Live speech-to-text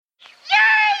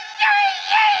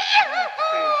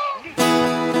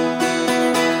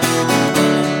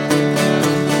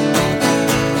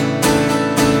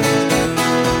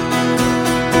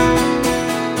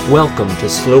Welcome to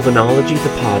Slovanology, the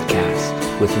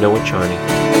podcast, with Noah Charney.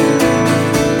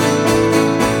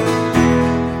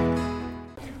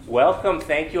 Welcome,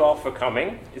 thank you all for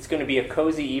coming. It's going to be a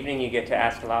cozy evening. You get to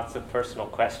ask lots of personal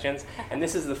questions. And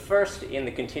this is the first in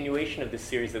the continuation of the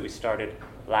series that we started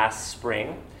last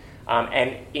spring.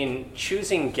 And in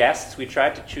choosing guests, we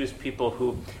tried to choose people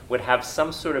who would have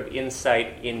some sort of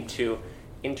insight into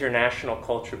international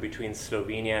culture between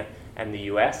Slovenia and the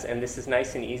US. And this is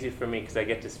nice and easy for me because I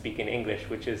get to speak in English,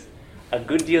 which is a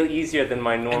good deal easier than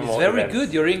my normal. And it's very events.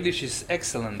 good. Your English is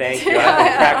excellent. Thank you. I've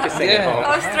been practicing at home.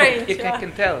 Oh, strange. I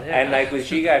can tell. Yeah. And like with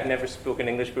Giga, I've never spoken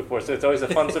English before, so it's always a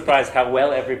fun surprise how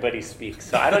well everybody speaks.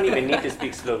 So I don't even need to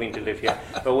speak Slovene to live here.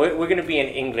 But we're going to be in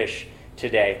English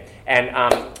today. And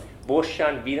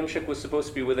Boštjan Videmšek was supposed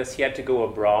to be with us. He had to go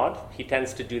abroad. He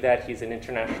tends to do that. He's an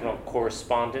international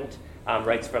correspondent,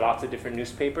 writes for lots of different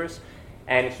newspapers.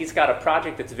 And he's got a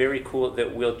project that's very cool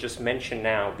that we'll just mention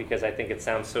now because I think it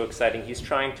sounds so exciting. He's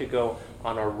trying to go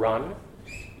on a run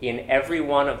in every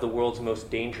one of the world's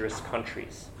most dangerous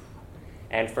countries.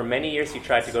 And for many years he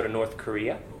tried to go to North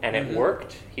Korea, and it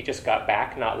worked. He just got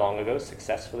back not long ago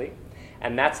successfully.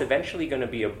 And that's eventually going to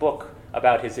be a book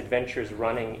about his adventures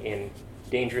running in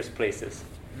dangerous places.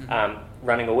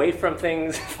 Running away from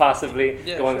things, possibly,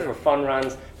 going for fun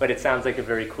runs, but it sounds like a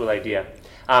very cool idea.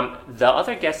 The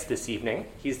other guest this evening,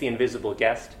 he's the invisible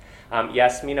guest,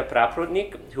 Jasmina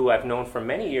Praprotnik, who I've known for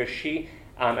many years. She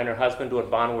and her husband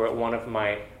Urban were at one of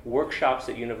my workshops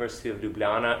at University of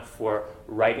Ljubljana for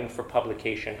writing for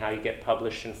publication, how you get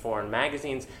published in foreign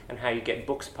magazines and how you get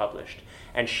books published.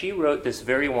 And she wrote this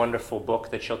very wonderful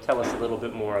book that she'll tell us a little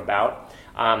bit more about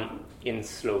in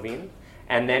Slovene.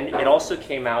 And then it also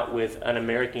came out with an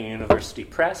American university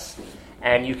press,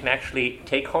 and you can actually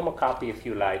take home a copy if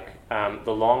you like,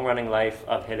 The Long-Running Life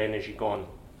of Helena Gigon.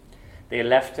 They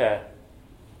left the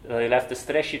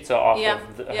Streshica off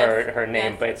of her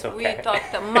name, but it's okay. We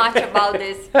talked much about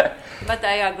this, but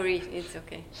I agree, it's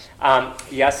okay.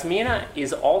 Jasmina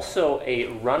is also a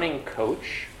running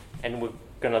coach, and we're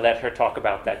going to let her talk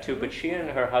about that too, but she and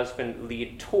her husband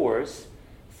lead tours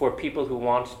for people who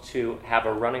want to have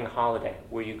a running holiday,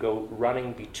 where you go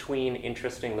running between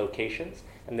interesting locations,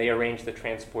 and they arrange the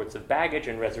transports of baggage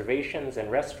and reservations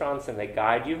and restaurants, and they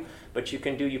guide you. But you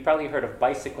probably heard of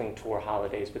bicycling tour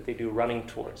holidays, but they do running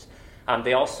tours.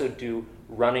 They also do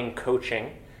running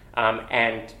coaching,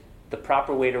 and the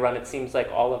proper way to run, it seems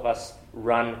like all of us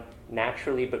run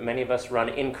naturally, but many of us run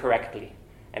incorrectly,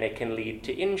 and it can lead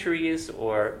to injuries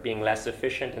or being less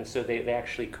efficient, and so they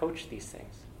actually coach these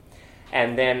things.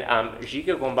 And then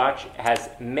Giga Gombac has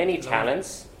many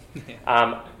talents.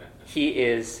 He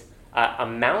is a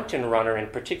mountain runner in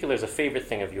particular is a favorite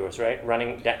thing of yours, right?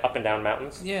 Running up and down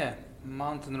mountains? Yeah,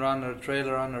 mountain runner, trail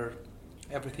runner,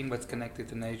 everything that's connected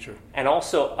to nature. And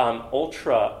also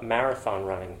ultra marathon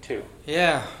running too.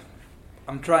 Yeah,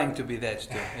 I'm trying to be that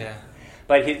too, yeah.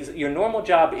 But your normal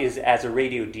job is as a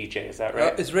radio DJ, is that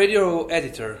right? It's radio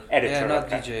editor. Editor, not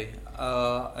okay. DJ.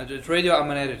 At radio, I'm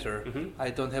an editor.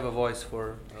 I don't have a voice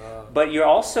for... But you're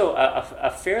also a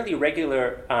fairly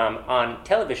regular on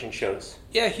television shows.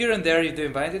 Yeah, here and there, if they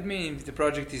invited me, if the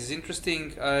project is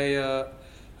interesting,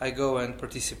 I go and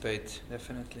participate,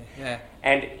 definitely, yeah.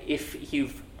 And if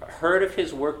you've heard of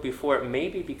his work before,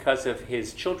 maybe because of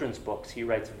his children's books. He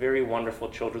writes very wonderful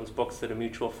children's books that a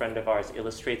mutual friend of ours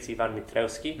illustrates, Ivan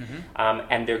Mitrevsky,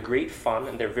 and they're great fun,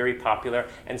 and they're very popular,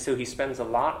 and so he spends a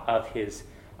lot of his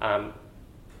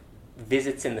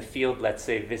visits in the field, let's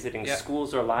say, visiting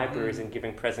schools or libraries and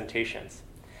giving presentations.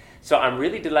 So I'm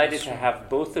really delighted to have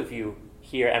both of you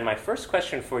here. And my first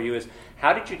question for you is,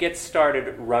 how did you get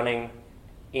started running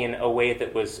in a way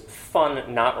that was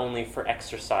fun, not only for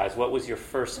exercise? What was your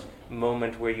first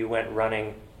moment where you went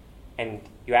running and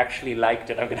you actually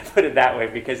liked it? I'm going to put it that way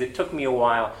because it took me a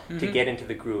while to get into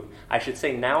the groove. I should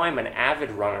say now I'm an avid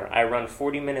runner. I run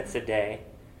 40 minutes a day.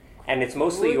 And it's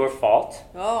mostly your fault.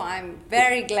 Oh, I'm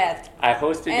very glad. I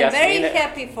hosted Jasmina. I'm very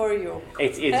happy for you.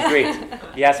 It's great.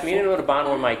 Jasmina and Urban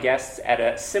were my guests at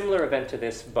a similar event to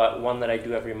this, but one that I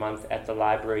do every month at the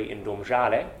library in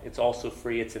Domžale. It's also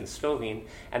free. It's in Slovene.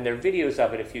 And there are videos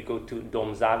of it. If you go to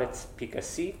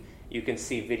domzalec.si, you can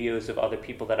see videos of other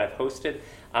people that I've hosted.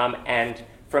 And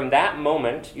from that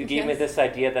moment, you gave me this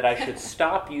idea that I should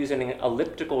stop using an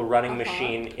elliptical running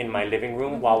machine in my living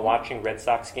room while watching Red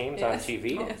Sox games on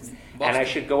TV, and I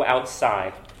should go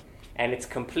outside. And it's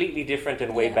completely different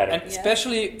and way better. And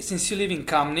especially since you live in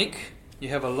Kamnik, you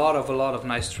have a lot of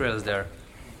nice trails there.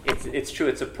 It's true.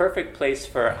 It's a perfect place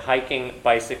for hiking,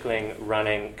 bicycling,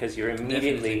 running, because you're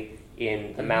immediately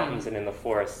in the mountains and in the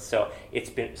forest. So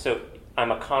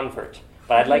I'm a convert.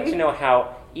 But I'd like to know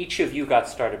how each of you got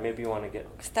started. Maybe you want to get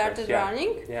Started first. Yeah.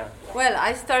 running? Yeah. Well,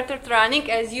 I started running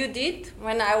as you did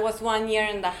when I was 1 year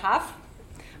and a half,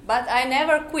 but I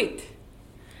never quit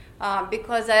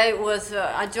because I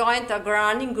joined a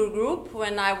running group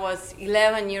when I was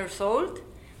 11 years old,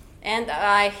 and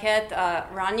I had a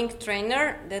running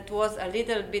trainer that was a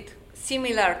little bit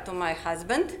similar to my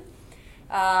husband.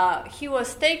 He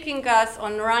was taking us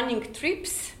on running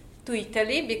trips to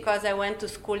Italy because I went to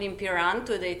school in Piran,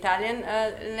 to the Italian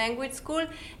language school,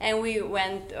 and we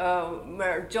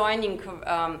were joining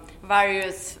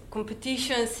various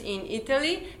competitions in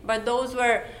Italy, but those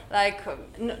were like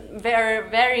very,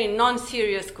 very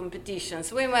non-serious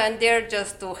competitions. We went there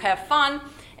just to have fun,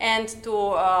 and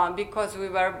to because we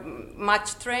were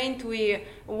much trained, we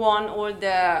won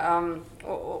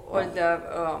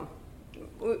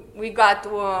we got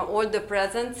all the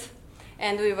presents,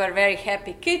 and we were very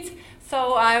happy kids.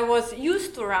 So I was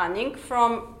used to running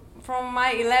from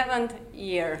my 11th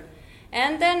year.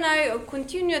 And then I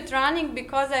continued running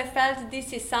because I felt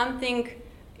this is something,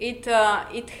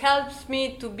 it helps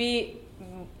me to be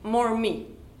more me.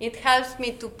 It helps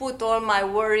me to put all my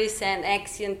worries and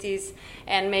anxieties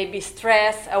and maybe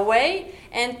stress away,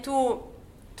 and to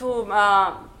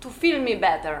feel me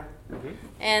better. Mm-hmm.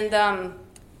 And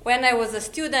when I was a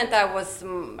student, I was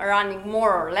running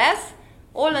more or less,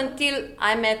 all until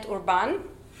I met Urban.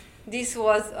 This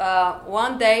was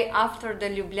one day after the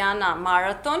Ljubljana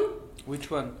Marathon. Which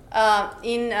one?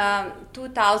 In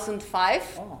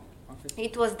 2005. Oh, okay.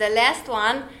 It was the last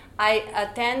one I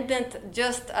attended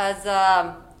just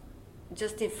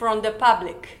from the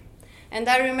public. And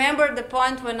I remember the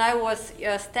point when I was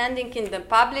standing in the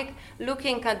public,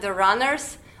 looking at the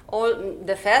runners, all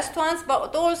the fast ones,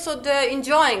 but also the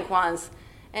enjoying ones.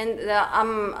 And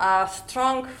a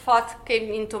strong thought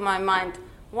came into my mind.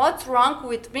 What's wrong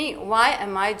with me? Why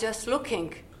am I just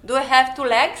looking? Do I have two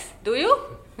legs? Do you?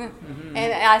 Mm-hmm.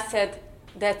 And I said,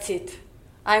 that's it.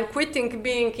 I'm quitting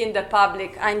being in the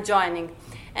public. I'm joining.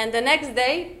 And the next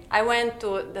day, I went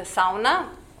to the sauna.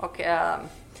 Okay,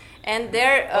 and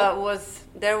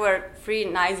there were three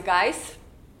nice guys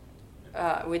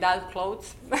without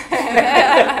clothes.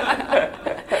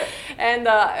 And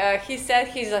he said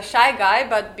he's a shy guy,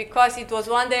 but because it was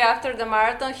one day after the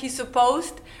marathon, he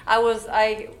supposed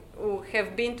I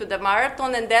have been to the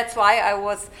marathon, and that's why I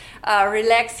was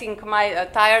relaxing my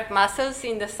tired muscles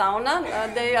in the sauna.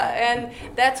 And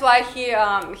that's why he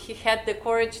had the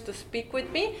courage to speak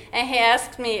with me, and he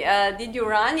asked me, did you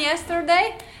run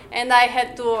yesterday? And I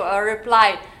had to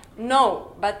reply,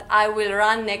 no, but I will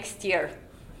run next year.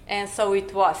 And so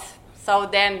it was. So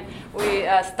then we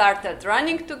started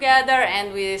running together,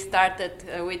 and we started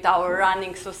with our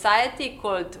running society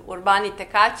called Urbani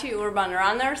Tekači, Urban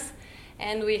Runners.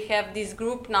 And we have this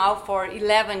group now for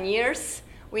 11 years.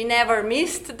 We never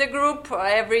missed the group.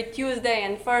 Every Tuesday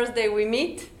and Thursday we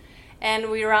meet, and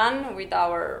we run with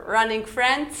our running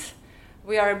friends.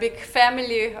 We are a big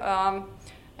family,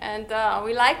 and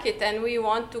we like it, and we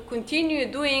want to continue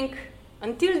doing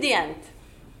until the end.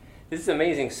 This is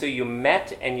amazing. So you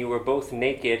met and you were both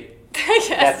naked.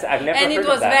 Yes. I've never and heard it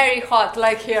was of that. very hot,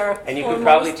 like here. And you almost. could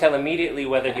probably tell immediately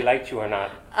whether he liked you or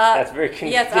not. That's very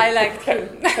convenient. Yes, I liked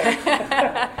him.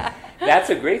 That's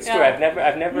a great story. Yeah.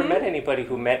 I've never met anybody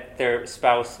who met their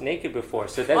spouse naked before.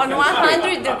 So that's On really 100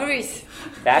 great. degrees.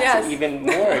 That's Yes. even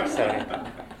more exciting.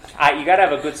 You got to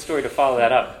have a good story to follow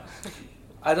that up.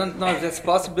 I don't know if that's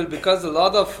possible because a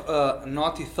lot of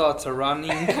naughty thoughts are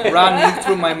running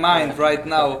through my mind right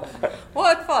now.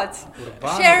 What thoughts?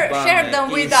 Urbano, Share them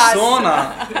with us. Sauna.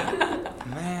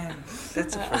 Man,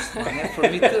 that's the first one. Yeah, for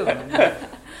me too.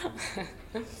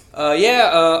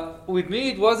 With me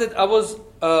it was that I was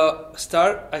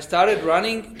I started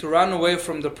running to run away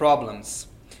from the problems,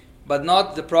 but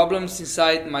not the problems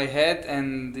inside my head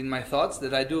and in my thoughts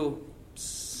that I do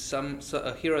some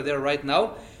here or there right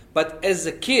now. But as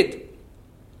a kid,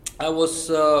 I was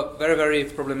a very, very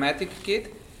problematic kid.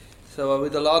 So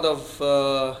with a lot of,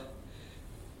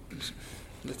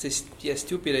 let's say,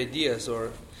 stupid ideas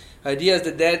or ideas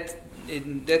that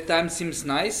in that time seems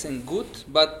nice and good,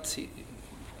 but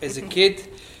as a kid,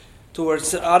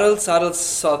 towards adults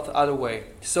thought other way.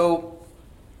 So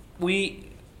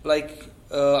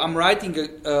I'm writing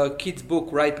a kid's book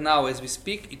right now as we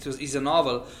speak. It is a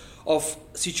novel of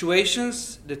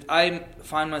situations that I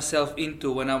find myself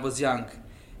into when I was young.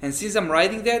 And since I'm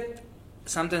writing that,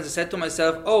 sometimes I said to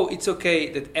myself, oh, it's okay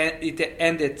that it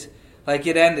ended like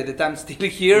it ended, that I'm still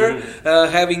here,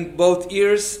 having both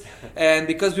ears, and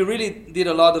because we really did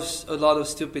a lot of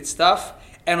stupid stuff.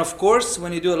 And of course,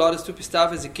 when you do a lot of stupid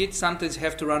stuff as a kid, sometimes you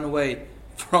have to run away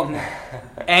from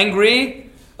angry,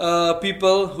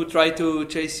 people who try to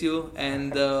chase you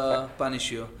and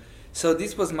punish you. So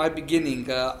this was my beginning.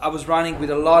 I was running with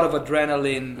a lot of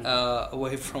adrenaline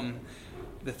away from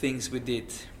the things we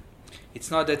did. It's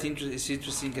not that it's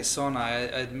interesting as sauna, I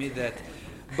admit that.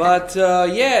 But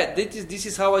yeah, this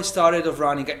is how I started of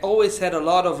running. I always had a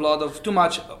lot of too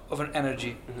much of an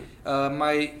energy.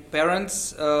 My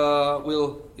parents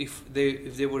will, if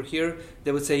they were here,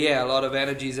 they would say, yeah, a lot of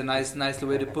energy is a nice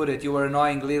way to put it. You were an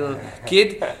annoying little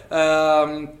kid.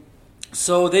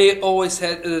 So they always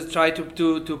had tried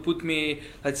to put me,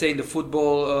 let's say, in the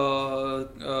football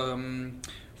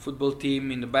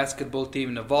team, in the basketball team,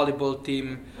 in the volleyball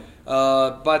team.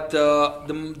 But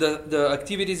the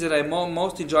activities that I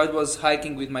most enjoyed was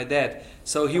hiking with my dad.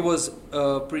 So he was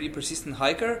a pretty persistent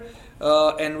hiker,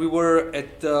 and we were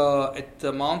at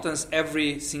the mountains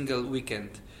every single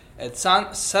weekend. At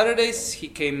Saturdays, he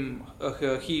came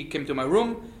to my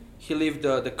room. He left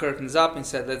the curtains up and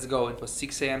said, "Let's go." It was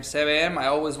 6 a.m., 7 a.m. I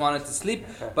always wanted to sleep,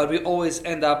 but we always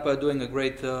end up doing a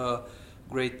great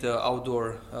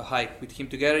outdoor hike with him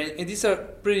together. And these are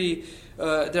pretty,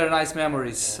 they're nice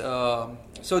memories.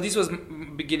 So this was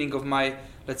beginning of my,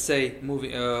 let's say,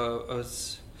 moving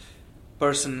as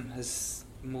person as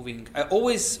moving. I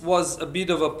always was a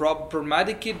bit of a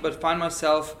problematic kid, but find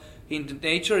myself in the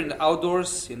nature, in the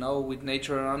outdoors, with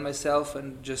nature around myself,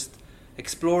 and just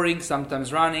exploring,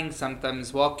 sometimes running,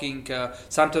 sometimes walking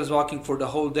for the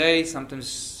whole day,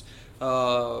 sometimes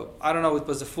I don't know. It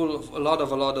was a lot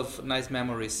of nice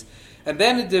memories. And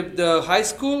then the high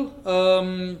school,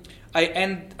 I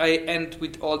end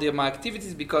with all my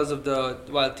activities because of the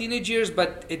teenage years.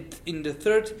 But in the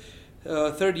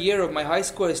third year of my high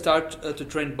school, I start to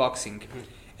train boxing,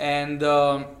 and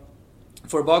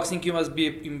for boxing you must be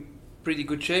in pretty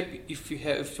good shape if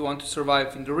you want to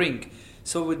survive in the ring.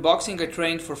 So with boxing, I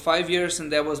trained for 5 years,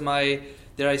 and that was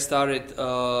there I started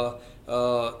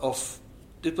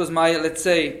It was my, let's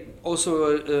say, also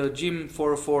a gym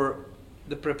for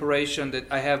the preparation that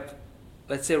I have,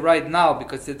 let's say, right now,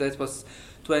 because that was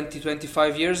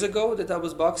 25 years ago that I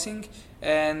was boxing,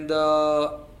 and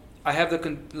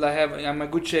I'm in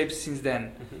good shape since then.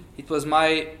 Mm-hmm. It was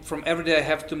from every day I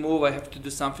have to move, I have to do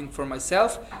something for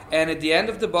myself. And at the end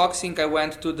of the boxing, I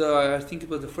went to I think it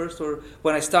was the first, or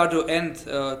when I started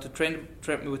to train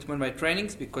with my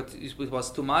trainings, because it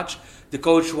was too much. The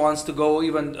coach wanted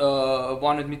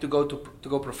me to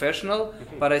go professional,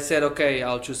 mm-hmm. But I said, okay,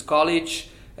 I'll choose college.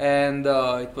 And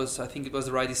I think it was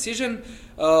the right decision.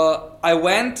 I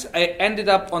ended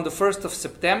up on the 1st of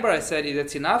September. I said,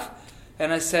 that's enough.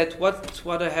 And I said,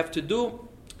 what I have to do?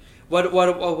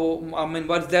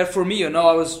 What's there for me?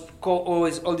 I was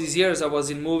always, all these years I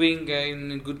was moving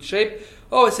in good shape.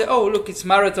 I said, look, it's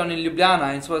marathon in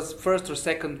Ljubljana. It was first or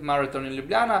second marathon in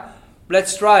Ljubljana.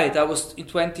 Let's try it. I was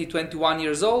 21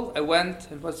 years old. I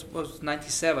went. It was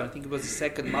 97. I think it was the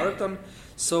second marathon.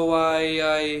 So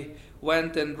I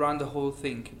went and ran the whole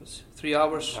thing. It was 3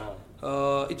 hours. Wow.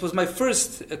 It was my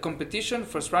first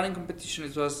running competition.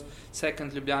 It was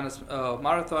second Ljubljana's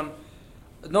marathon.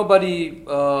 Nobody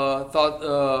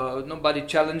nobody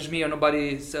challenged me, or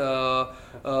nobody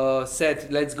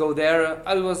said, let's go there.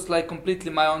 I was like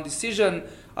completely my own decision.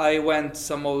 I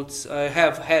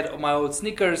have had my old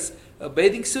sneakers,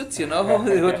 bathing suits, It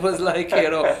was like,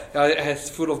 I had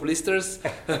full of blisters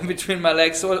between my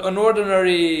legs. So an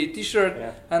ordinary t-shirt,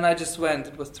 yeah. And I just went.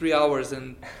 It was 3 hours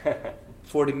and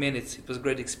 40 minutes. It was a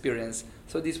great experience.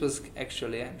 So this was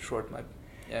actually short.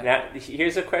 Yeah. Now,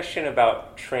 here's a question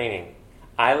about training.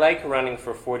 I like running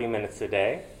for 40 minutes a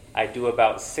day. I do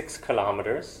about 6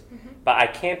 kilometers, mm-hmm. But I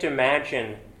can't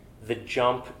imagine the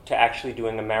jump to actually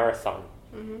doing a marathon.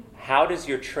 Mm-hmm. How does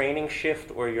your training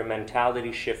shift or your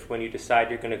mentality shift when you decide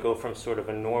you're going to go from sort of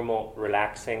a normal,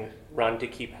 relaxing run to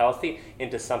keep healthy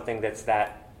into something that's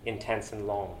that intense and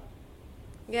long?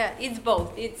 Yeah, it's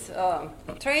both. It's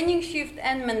training shift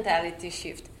and mentality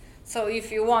shift. So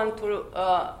if you want to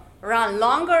run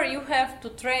longer, you have to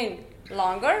train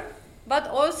longer, but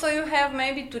also you have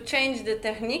maybe to change the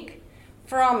technique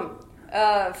from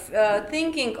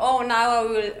thinking, now I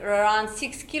will run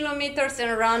 6 kilometers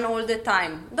and run all the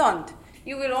time. Don't.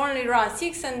 You will only run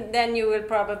 6 and then you will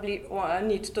probably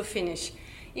need to finish.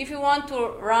 If you want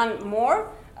to run more,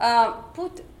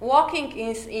 put walking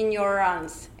in your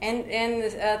runs and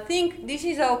think this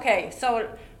is okay. So,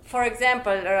 for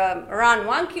example, run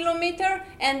 1 kilometer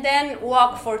and then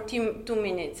walk for 2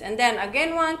 minutes, and then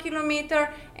again 1 kilometer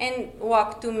and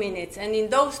walk 2 minutes. And in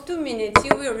those 2 minutes,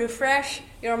 you will refresh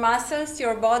your muscles,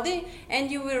 your body,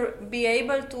 and you will be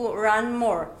able to run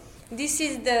more. This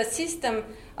is the system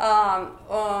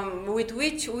with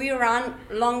which we run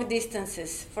long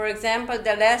distances. For example,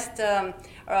 the last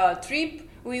trip,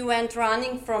 we went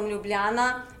running from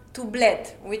Ljubljana to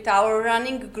Bled with our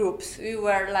running groups. We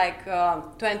were like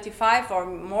 25 or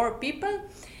more people.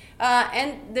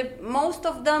 And most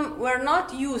of them were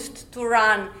not used to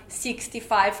run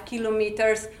 65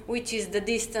 kilometers, which is the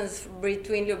distance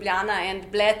between Ljubljana and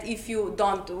Bled if you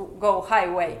don't go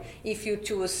highway, if you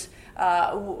choose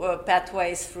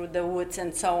pathways through the woods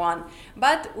and so on.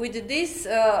 But with this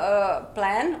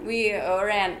plan, we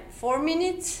ran 4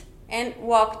 minutes and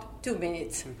walked 2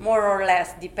 minutes, more or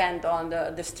less, depend on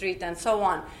the street and so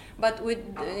on. But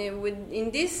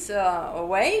in this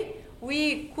way,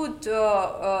 we could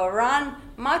run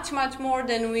much more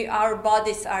than our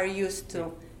bodies are used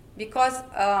to, because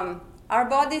our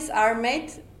bodies are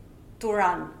made to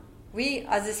run. We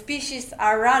as a species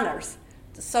are runners,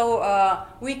 so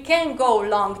we can go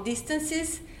long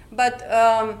distances, but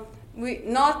we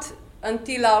not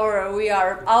until we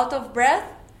are out of breath,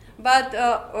 but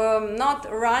not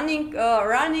running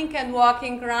and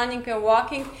walking,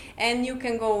 and you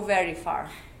can go very far.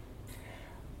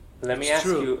 Let me ask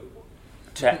you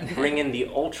to bring in the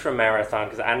ultra marathon,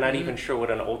 because I'm not even sure what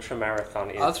an ultra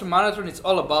marathon is. Ultra marathon, it's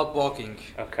all about walking.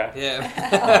 Okay. Yeah.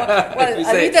 Well, a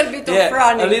little bit of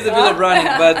running. A little bit of running,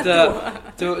 but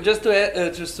to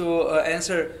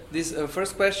answer this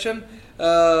first question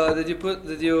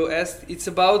that you asked, it's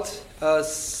about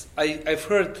I've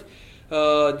heard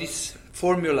this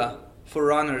formula for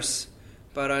runners,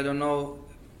 but I don't know.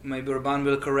 Maybe Urban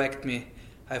will correct me.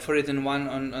 I've heard it in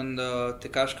on the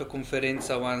Tekaška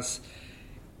Konferenza once.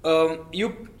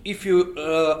 If you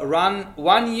run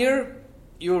 1 year,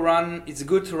 it's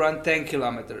good to run 10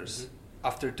 kilometers.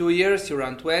 After 2 years, you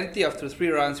run 20. After 3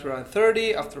 runs, you run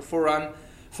 30. After 4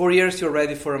 years, you're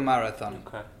ready for a marathon.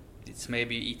 Okay.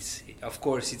 Of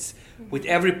course, it's with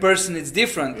every person it's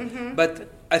different. But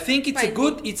I think it's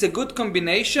a good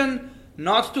combination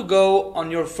not to go on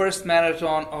your first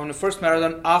marathon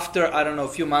after, I don't know, a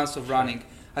few months of running.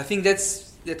 I think that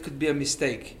could be a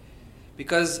mistake.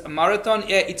 Because a marathon,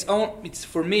 it's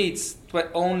for me,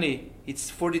 it's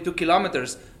 42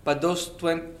 kilometers, but those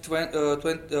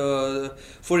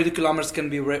 42 kilometers can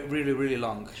be really, really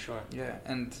long. Sure. Yeah,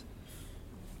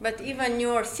 But even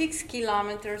your 6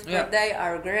 kilometers per day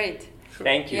are great. Sure.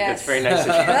 Thank you. Yes. That's very nice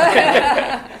of you.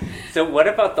 So what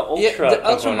about the ultra? The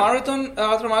ultra marathons,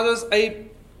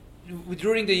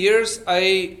 during the years,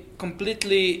 I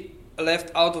completely left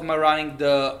out of my running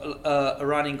the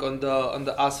running on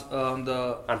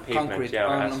concrete,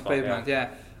 on pavement. Yeah,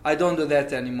 I don't do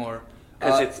that anymore.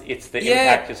 Because it's the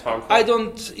impact is harmful. I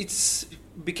don't. It's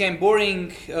became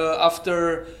boring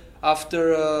after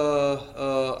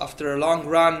a long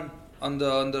run on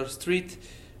the street.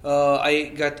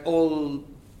 I got all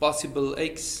possible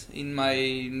aches in my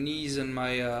knees and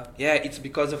my it's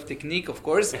because of technique, of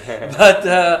course, but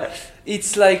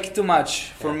it's like too much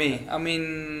for me. I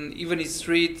mean, even in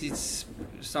street,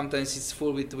 sometimes it's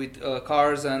full with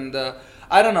cars, and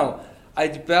I don't know.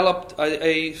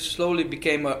 I slowly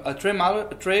became a trail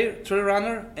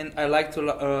runner, and I like to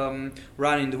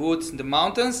run in the woods, in the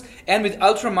mountains. And with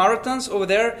ultra marathons over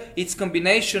there, it's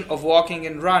combination of walking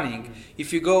and running.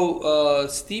 If you go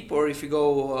steep or if you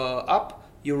go up,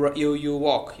 you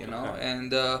walk,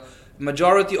 and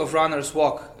majority of runners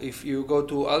walk. If you go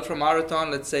to ultra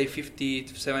marathon, let's say 50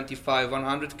 to 75,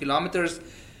 100 kilometers,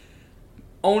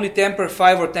 only 5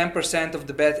 or 10% of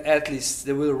the best athletes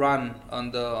they will run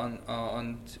on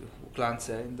Klance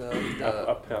in the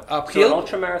uphill. So an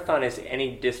ultra marathon is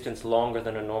any distance longer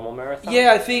than a normal marathon?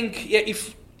 Yeah, I think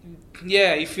if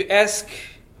you ask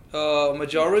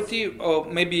majority, or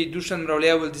maybe Dusan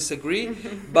Raulea will disagree,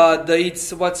 but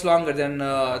it's what's longer than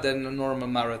a normal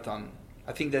marathon.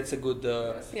 I think that's a good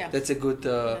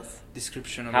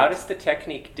description of How it. does the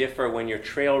technique differ when you're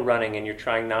trail running and you're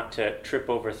trying not to trip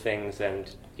over things and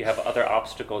you have other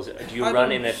obstacles? Do you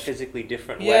run in a physically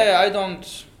different way? Yeah, I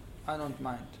don't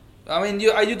mind. I mean,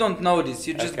 you don't notice.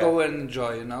 You just go and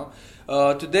enjoy,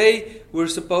 Today,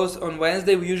 on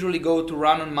Wednesday, we usually go to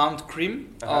run on Mount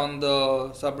Krim on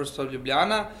the suburbs of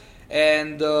Ljubljana.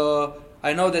 And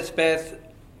I know that path,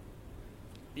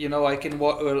 I can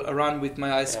run with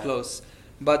my eyes closed.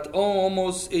 But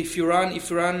almost, if you run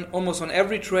almost on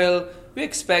every trail, we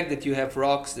expect that you have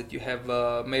rocks, that you have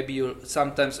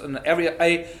sometimes on every.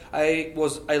 I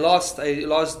lost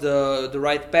the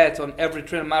right path on every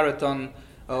trail marathon.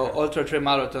 Ultra trail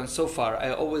marathon so far.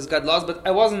 I always got lost, but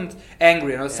I wasn't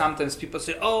angry. Sometimes people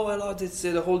say, "Oh, I lost it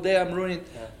the whole day. I'm ruining."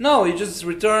 Yeah. No, you just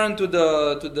return to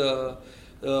the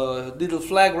little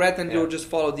flag red, and you just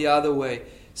follow the other way.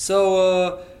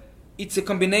 So it's a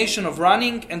combination of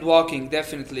running and walking,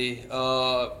 definitely.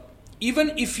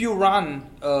 even if you run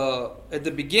at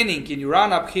the beginning and you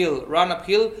run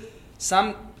uphill,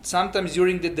 sometimes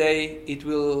during the day it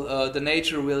will the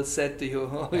nature will say to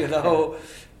you, you know,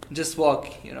 just walk.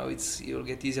 You know, you'll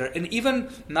get easier. And even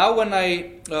now, when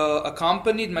I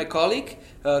accompanied my colleague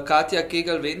Katja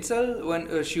Kegel-Wenzel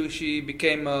when she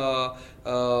became a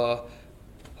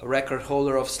record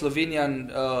holder of Slovenian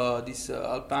this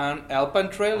Alpine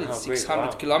Trail. It's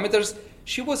 600 kilometers.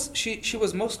 She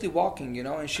was mostly walking, you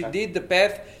know, and she did the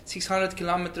path 600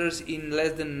 kilometers in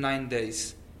less than 9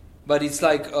 days. But it's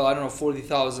like I don't know,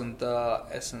 40,000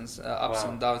 ups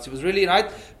and downs. It was really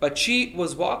nice. But she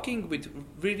was walking with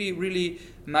really, really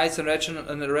nice and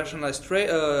rationalized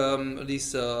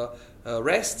these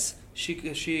rests. She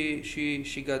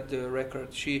got the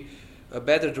record. She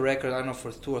bettered the record. I don't know,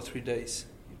 for 2 or 3 days.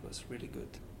 It was really good.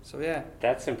 So yeah,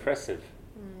 that's impressive.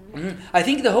 Mm-hmm. I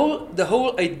think the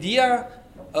whole idea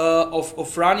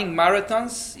of running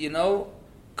marathons, you know,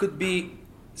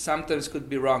 sometimes could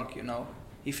be wrong, you know,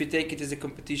 if you take it as a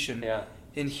competition. Yeah.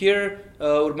 And here,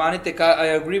 I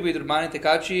agree with Urbane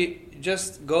Tekaci.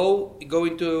 Just go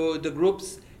into the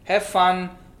groups, have fun,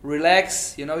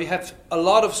 relax. You know, you have a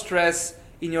lot of stress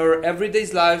in your everyday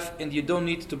life, and you don't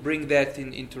need to bring that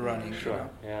into running. Sure. You know?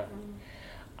 Yeah.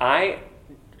 I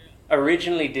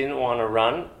originally didn't want to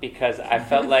run because I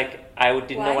felt like I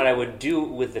didn't know what I would do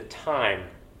with the time.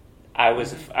 I would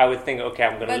think, okay,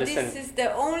 I'm going to listen. But this is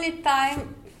the only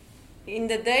time in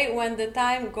the day when the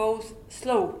time goes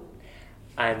slow.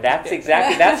 And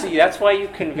that's why you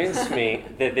convinced me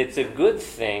that it's a good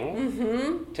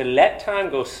thing to let time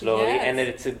go slowly, and that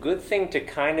it's a good thing to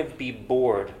kind of be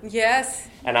bored. Yes.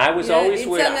 And I was always it's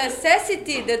a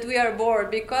necessity that we are bored,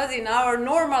 because in our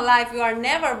normal life you are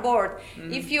never bored.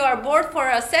 If you are bored for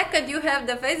a second, you have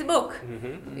the Facebook.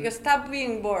 You stop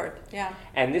being bored. Yeah.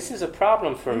 And this is a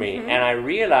problem for me. And I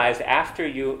realized after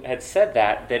you had said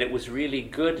that it was really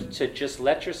good to just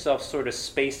let yourself sort of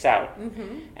space out.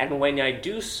 And when I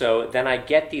do so, then I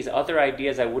get these other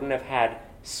ideas I wouldn't have had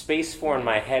space for in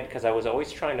my head, because I was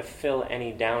always trying to fill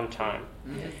any downtime.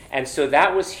 And so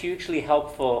that was hugely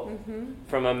helpful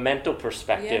from a mental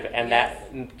perspective, and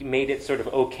that made it sort of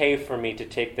okay for me to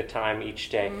take the time each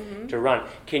day to run.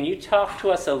 Can you talk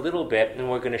to us a little bit, and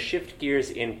we're going to shift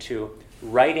gears into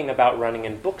writing about running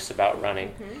and books about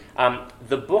running.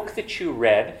 The book that you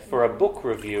read for a book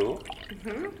review,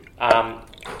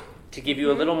 to give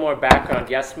you a little more background,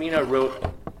 Yasmina wrote,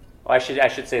 I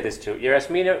should say this too.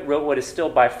 Yasmina wrote what is still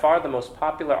by far the most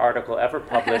popular article ever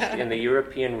published in the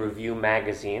European Review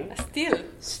magazine.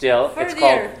 Still. It's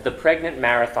called The Pregnant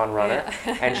Marathon Runner.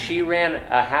 And she ran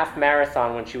a half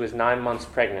marathon when she was 9 months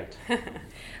pregnant.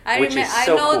 I know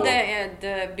cool.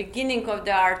 The beginning of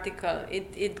the article.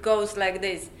 It goes like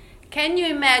this. Can you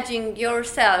imagine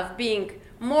yourself being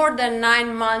more than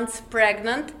 9 months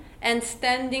pregnant and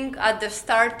standing at the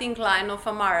starting line of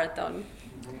a marathon?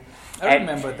 I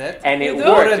remember that. And it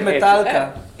worked. At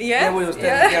Metalka. Yeah, we were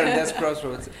standing there at this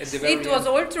crossroads. It was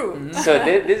all true. So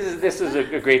this is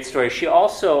a great story. She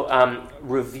also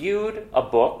reviewed a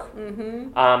book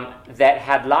that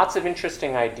had lots of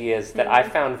interesting ideas that I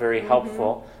found very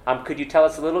helpful. Could you tell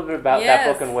us a little bit about that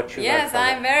book and what you learned from it?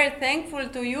 Yes, I'm very thankful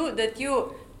to you that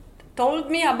you told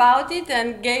me about it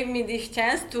and gave me this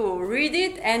chance to read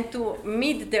it and to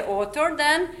meet the author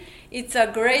then. It's a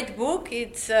great book.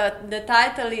 It's the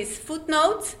title is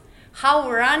Footnotes: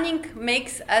 How Running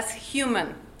Makes Us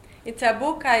Human. It's a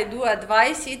book I do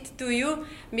advise it to you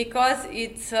because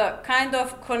it's kind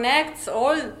of connects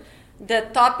all the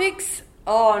topics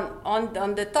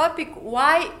on the topic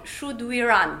why should we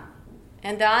run?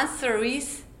 And the answer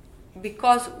is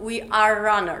because we are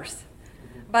runners.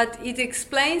 But it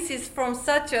explains it from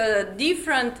such a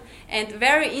different and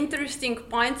very interesting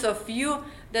points of view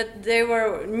that they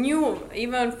were new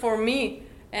even for me.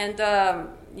 And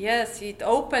yes, it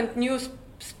opened new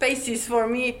spaces for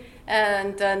me.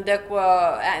 And it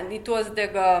was the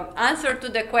answer to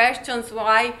the questions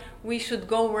why we should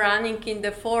go running in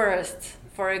the forest,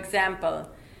 for example,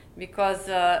 because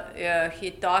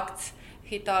he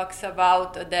talks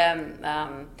about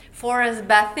the forest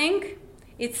bathing.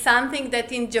 It's something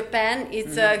that in Japan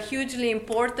it's a hugely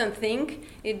important thing.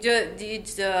 It's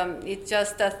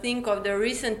just a thing of the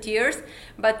recent years,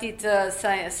 but it's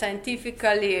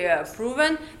scientifically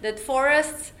proven that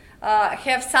forests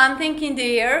have something in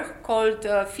the air called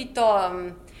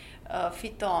phytocyan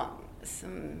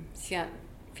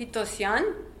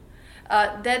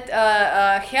that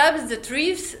helps the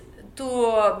trees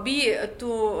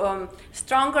to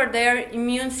stronger their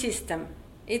immune system.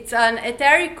 It's an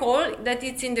etheric oil that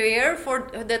it's in the air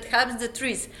that helps the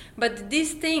trees. But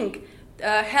this thing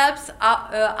helps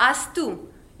us too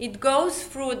It goes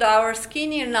through our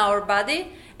skin in our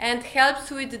body and helps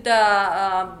with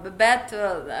the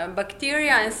bad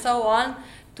bacteria and so on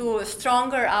to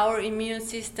stronger our immune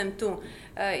system too.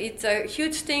 It's a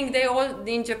huge thing.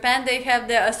 In Japan they have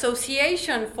the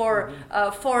association for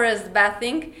forest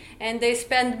bathing, and they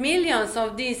spend millions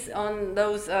of these on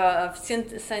those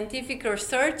scientific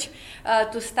research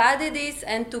to study this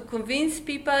and to convince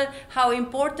people how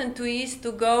important it is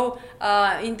to go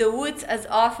in the woods as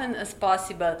often as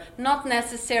possible. Not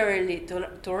necessarily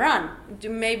to run,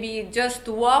 maybe just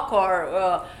to walk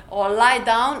or lie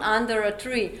down under a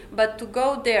tree, but to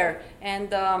go there.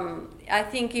 And I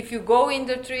think if you go in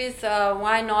the trees,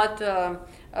 why not?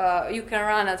 You can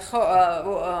run at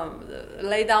home,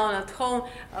 lay down at home.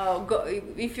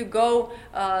 If you go,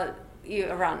 you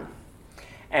run.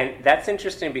 And that's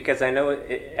interesting because I know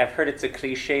I've heard it's a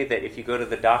cliche that if you go to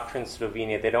the doctor in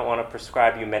Slovenia, they don't want to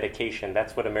prescribe you medication.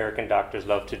 That's what American doctors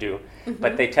love to do. Mm-hmm.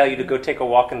 But they tell you to go take a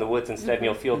walk in the woods instead and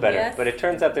you'll feel better. Yes. But it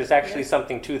turns out there's actually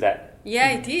something to that.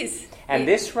 Yeah, it is. And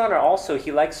this runner also,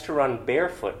 he likes to run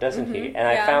barefoot, doesn't he? And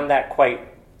I found that quite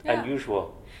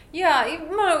unusual. Yeah,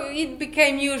 it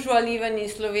became usual even in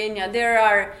Slovenia. There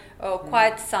are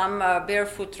quite some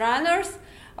barefoot runners.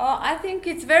 I think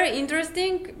it's very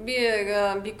interesting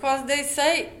because they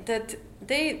say that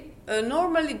they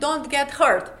normally don't get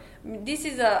hurt. This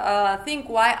is a thing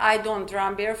why I don't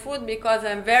run barefoot, because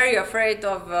I'm very afraid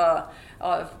of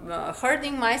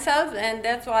hurting myself, and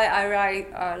that's why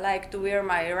I like to wear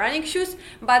my running shoes.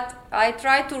 But I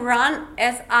try to run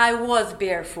as I was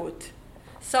barefoot.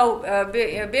 So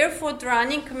barefoot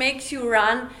running makes you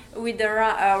run with the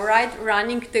right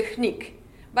running technique.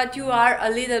 But you are a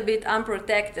little bit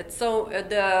unprotected. So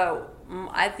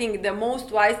I think the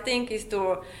most wise thing is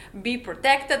to be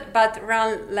protected, but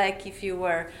run like if you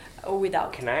were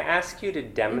without. Can I ask you to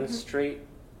demonstrate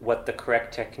what the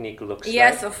correct technique looks like?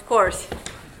 Yes, of course.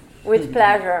 With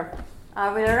pleasure.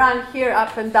 I will run here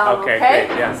up and down, okay? Great,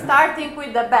 yeah. Starting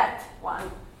with the bad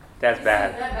one. That's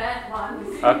bad. The bad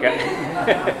one. Okay.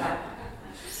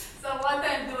 So what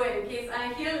I'm doing is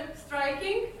I'm here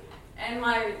striking, and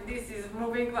this is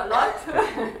moving a lot,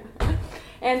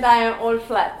 and I am all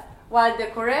flat. While the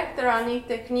correct running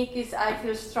technique is I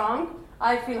feel strong,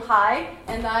 I feel high,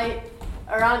 and I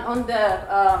run on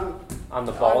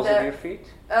the balls of your feet?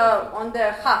 On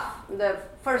the half, the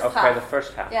first half. Okay, the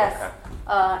first half. Yes,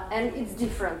 okay. And it's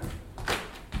different.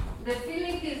 The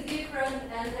feeling is different,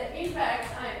 and the impact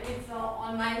it's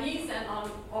on my knees and on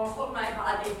my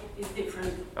body is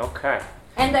different. Okay.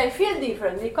 And I feel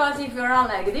different because if you run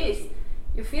like this,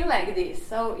 you feel like this.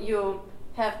 So you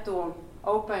have to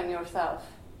open yourself.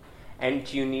 And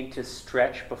do you need to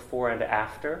stretch before and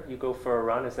after you go for a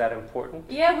run? Is that important?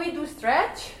 Yeah, we do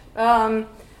stretch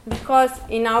because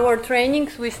in our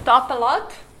trainings we stop a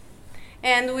lot,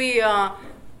 and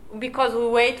because we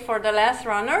wait for the last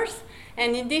runners.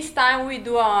 And in this time we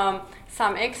do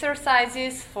some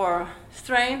exercises for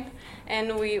strength,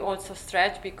 and we also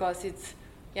stretch because it's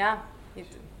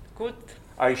good.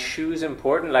 Are shoes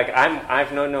important? Like I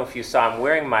don't know if you saw, I'm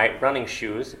wearing my running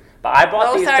shoes, but I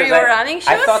bought those these because running shoes?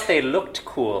 I thought they looked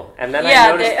cool, and then I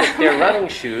noticed that they're running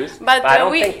shoes, but I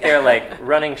don't think they're like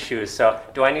running shoes. So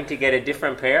do I need to get a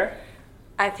different pair?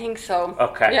 I think so.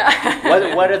 Okay.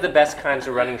 Yeah. What are the best kinds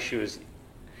of running shoes?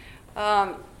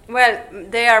 Well,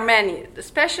 there are many,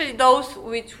 especially those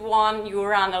which one you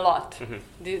run a lot.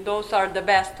 Mm-hmm. Those are the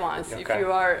best ones. Okay.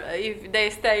 If they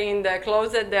stay in the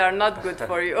closet, they are not good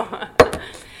for you.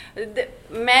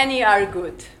 Many are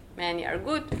good.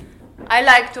 I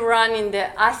like to run in the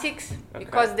Asics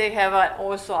because they have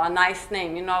also a nice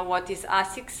name. You know what is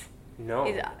Asics? No.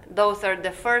 Those are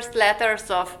the first letters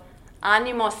of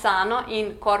animo sano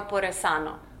in corpore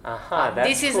sano.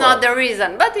 This is not the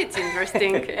reason, but it's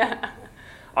interesting. Yeah.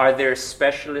 Are there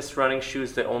specialist running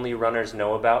shoes that only runners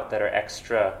know about that are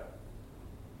extra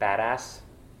badass,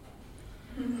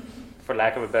 for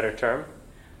lack of a better term?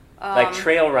 Like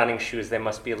trail running shoes, they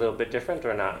must be a little bit different,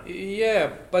 or not? Yeah,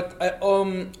 but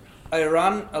I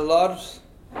run a lot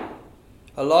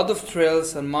of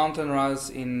trails and mountain runs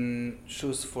in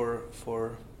shoes for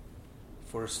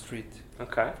street.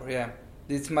 Okay.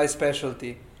 It's my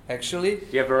specialty. Actually, do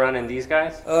you ever run in these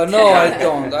guys? No, I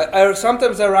don't. I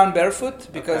sometimes I run barefoot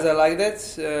because I like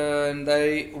that, and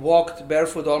I walked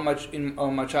barefoot all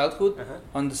my childhood.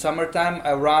 On the summertime,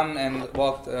 I run and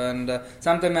walked, and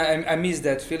sometimes I miss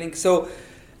that feeling. So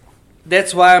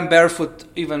that's why I'm barefoot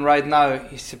even right now.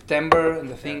 It's September, and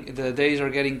the days are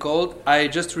getting cold. I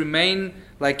just remain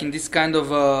like in this kind of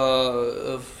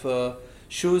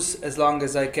shoes as long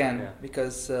as I can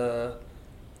because.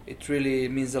 It really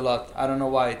means a lot. I don't know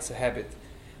why, it's a habit.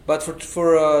 But for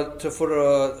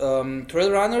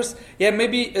trail runners, yeah,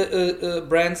 maybe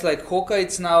brands like Hoka,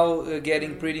 it's now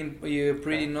getting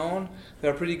pretty known. They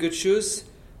are pretty good shoes,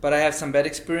 but I have some bad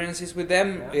experiences with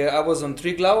them. Yeah. I was on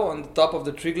Triglav, on the top of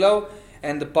the Triglav,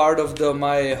 and the part of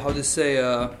my how to say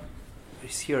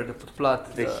is here the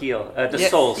footplat, The heel, the yeah,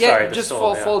 sole. yeah, Sorry, the just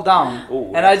sole. fall down.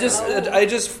 Ooh, And I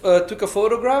just took a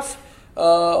photograph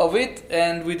of it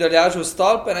and with the Liaggio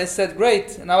stolp, and I said,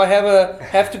 great, now I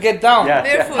have to get down. Yeah.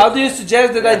 Barefoot. How do you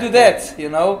suggest that I do that? You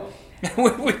know,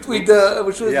 with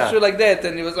shoes Yeah. like that,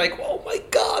 and he was like, "Oh my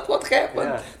God, what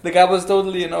happened?" Yeah. The guy was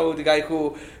totally, the guy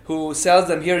who sells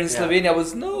them here in Yeah. Slovenia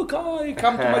was, "No,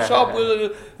 come to my shop,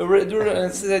 we'll do it."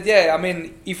 And said, "Yeah, I mean,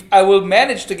 if I will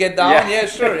manage to get down, yeah,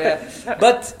 sure, yeah."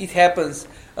 But it happens.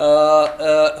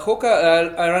 Hoka,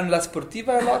 I run La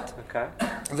Sportiva a lot. Okay.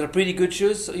 They're pretty good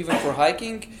shoes, even for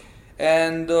hiking.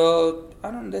 And I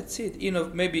don't know, that's it.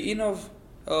 Maybe Innov.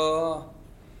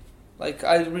 Like,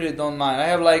 I really don't mind. I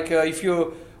have like, if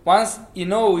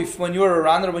when you're a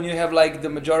runner, when you have like the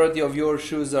majority of your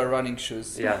shoes are running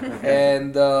shoes. Yeah.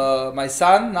 And my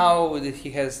son, now that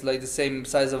he has like the same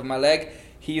size of my leg,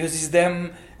 he uses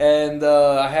them. And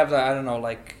I have, I don't know,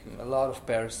 like a lot of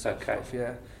pairs Okay.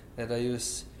 that I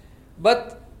use.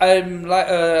 But I'm like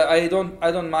I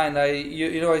don't mind.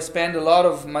 I spend a lot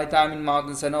of my time in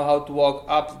mountains. I know how to walk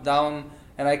up, down,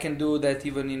 and I can do that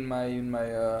even in my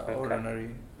ordinary.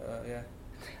 Yeah.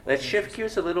 Let's shift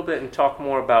gears a little bit and talk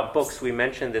more about books. We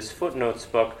mentioned this Footnotes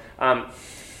book.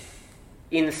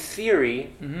 In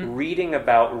theory, reading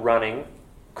about running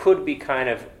could be kind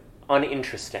of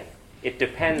uninteresting. It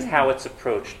depends how it's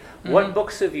approached. What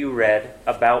books have you read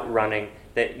about running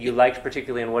that you liked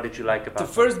particularly, and what did you like about The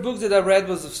them? first book that I read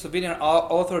was of Slovenian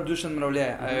author Dusan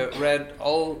Mravlje. I read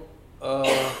all.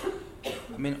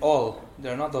 All.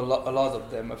 There are not a lot of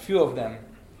them. A few of them.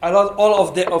 I loved all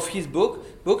of his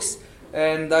books,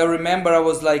 and I remember I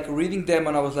was like reading them,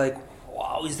 and I was like,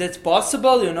 "Wow, is that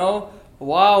possible?"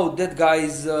 Wow, that guy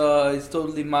is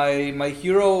totally my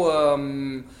hero.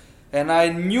 And I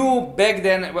knew back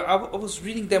then. I was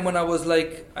reading them when I was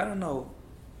like, I don't know,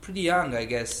 pretty young, I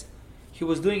guess. He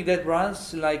was doing that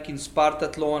runs like in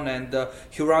Spartathlon, and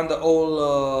he ran the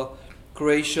whole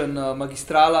Croatian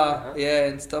Magistrala,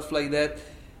 and stuff like that.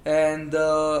 And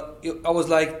I was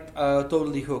like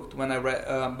totally hooked when I read.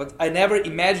 But I never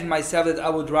imagined myself that I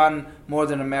would run more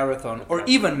than a marathon or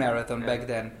even marathon back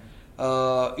then.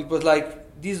 It was like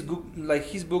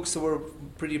his books were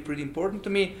pretty important to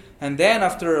me. And then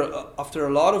after a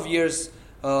lot of years,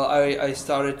 I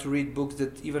started to read books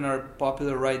that even are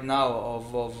popular right now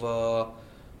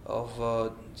of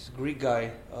this Greek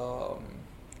guy.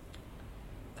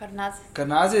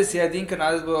 Karnazes, yeah, Dean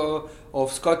Karnazes,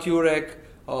 of Scott Jurek,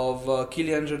 of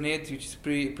Kilian Jornet, which is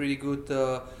pretty good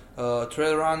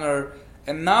trail runner.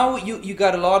 And now you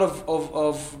got a lot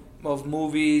of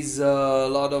movies, a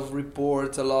lot of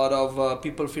reports, a lot of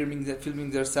people filming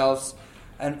themselves,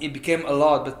 and it became a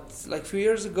lot. But like a few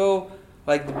years ago,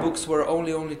 like the books were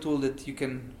only tool that you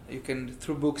can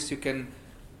through books you can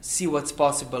see what's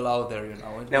possible out there.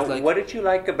 Now, what did you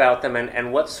like about them,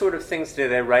 and what sort of things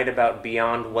did they write about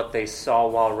beyond what they saw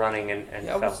while running and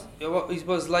felt? It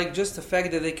was like just the fact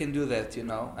that they can do that,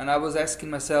 And I was asking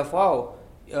myself, wow,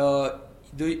 are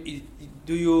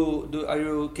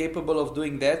you capable of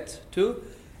doing that too?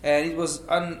 And it was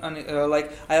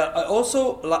like I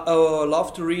also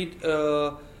loved to read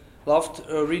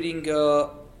reading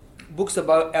books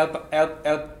about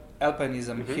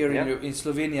alpinism here in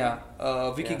Slovenia.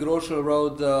 Vicky Groschel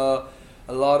wrote a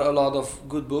lot of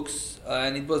good books,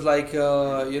 and it was like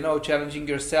challenging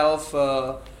yourself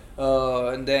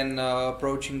and then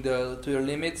approaching to your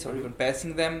limits or even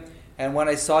passing them. And when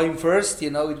I saw him first,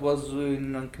 it was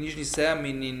in Knjižni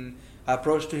Sejem. I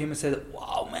approached to him and said,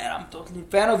 "Wow, man, I'm totally a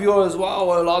fan of yours. Wow,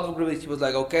 a lot of great." He was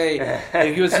like, "Okay."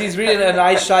 He's really a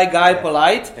nice, shy guy,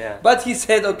 polite. Yeah. But he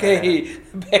said, "Okay,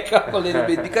 back up a little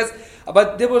bit," because.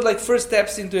 But there were like first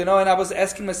steps into, and I was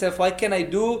asking myself, what can I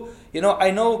do?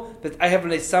 I know that I have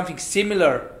like something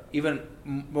similar, even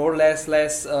more or less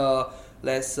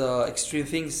extreme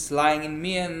things lying in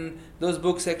me, and those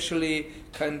books actually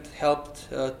kind of helped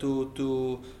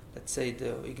to let's say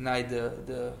ignite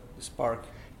the spark.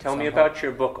 Tell me about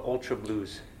your book Ultra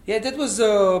Blues. Yeah, that was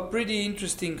a pretty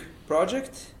interesting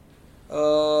project.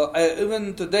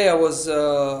 Even today I was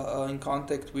in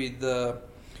contact with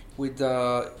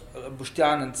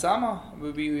Boštjan and Sama.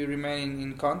 We remain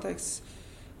in contact.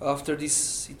 After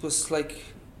this, it was like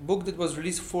a book that was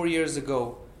released 4 years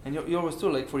ago. And you was too,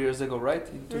 like 4 years ago, right?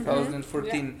 In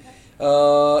 2014.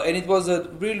 Yeah. And it was a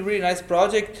really, really nice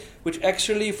project, which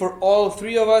actually for all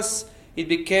three of us, it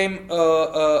became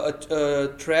a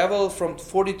travel from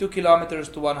 42 kilometers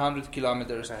to 100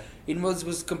 kilometers. Okay. It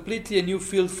was completely a new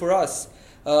field for us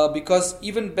because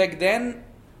even back then,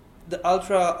 the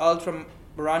ultra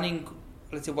running,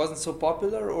 let's say, wasn't so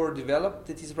popular or developed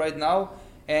that it is right now.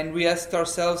 And we asked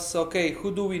ourselves, okay,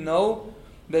 who do we know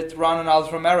that run an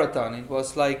ultra marathon? It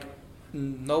was like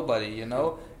nobody, you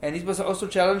know. And it was also a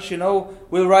challenge, you know.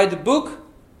 We'll write a book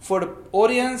for the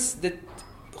audience that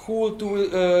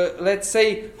let's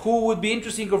say, who would be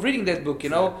interesting of reading that book, you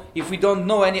know. If we don't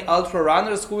know any ultra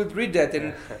runners, who would read that?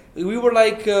 And we were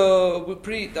like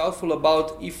pretty doubtful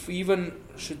about if we even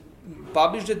should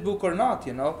publish that book or not,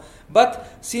 you know. But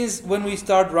since when we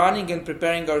start running and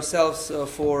preparing ourselves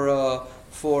for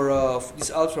this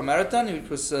ultra marathon, which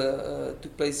was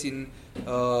took place in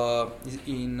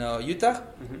Utah,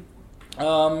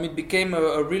 it became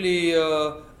a really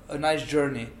a nice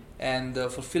journey and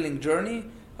fulfilling journey.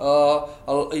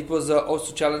 It was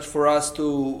also a challenge for us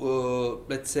to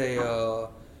let's say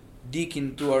dig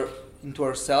into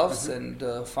ourselves and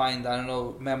find, I don't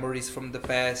know, memories from the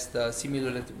past,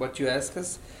 similar to what you asked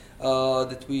us.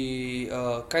 That we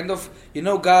kind of, you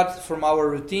know, got from our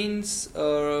routines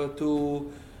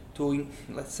to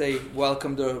let's say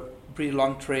welcome the pretty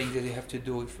long training that you have to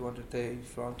do if you want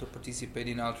to participate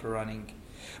in ultra running.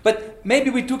 But maybe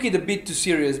we took it a bit too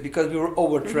serious because we were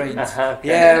overtrained. Okay.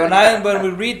 Yeah, when we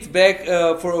read back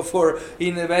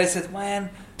in the I said,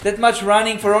 man, that much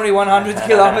running for only 100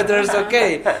 kilometers,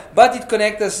 okay. But it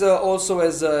connects us also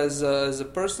as a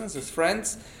persons, as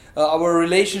friends. Our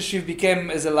relationship became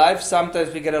as alive.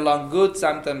 Sometimes we get along good,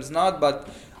 sometimes not. But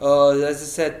as I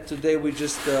said, today we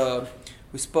just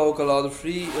we spoke a lot of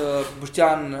free.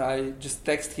 Boštjan, I just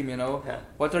text him, you know,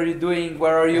 what are you doing?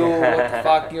 Where are you? What the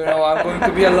fuck? You know, I'm going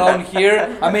to be alone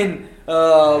here. I mean,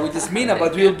 with Yasmina,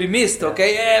 but we'll be missed,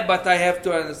 okay? Yeah, but I have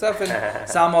to and stuff. And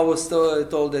Sama was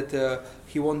told that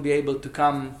he won't be able to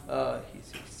come.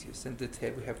 He sent that,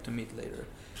 hey, we have to meet later.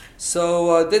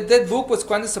 So that book was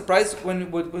quite a surprise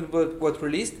when what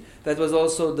released. That was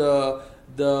also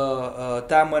the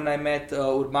time when I met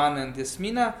Urban and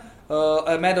Yasmina.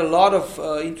 I met a lot of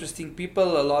interesting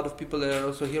people. A lot of people that are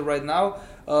also here right now,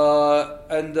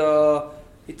 and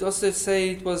it also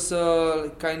it was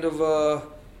kind of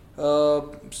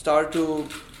start to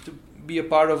be a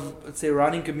part of, let's say,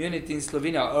 running community in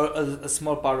Slovenia, or a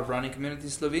small part of running community in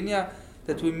Slovenia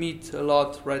that we meet a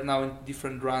lot right now in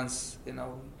different runs. You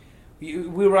know,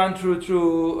 we run through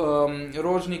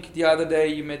Rožnik the other day.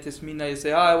 You met Yasmina, you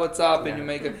say hi, what's up, and you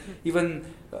make even.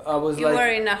 I was you like, were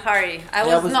in a hurry. I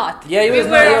was not. Yeah, we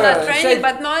were on a training,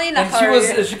 but not in a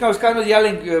hurry. She was kind of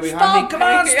yelling behind Stop. me, come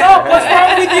on, stop, what's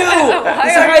wrong with you? I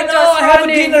said, I know, I have a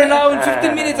dinner now in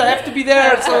 15 minutes, I have to be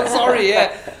there, so sorry,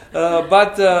 yeah.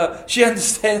 But she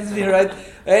understands me, right?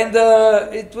 And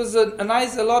it was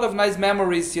a lot of nice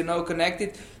memories, you know,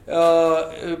 connected.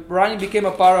 Running became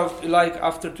a part of, like,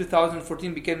 after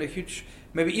 2014, became a huge,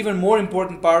 maybe even more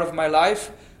important part of my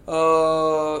life.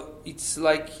 It's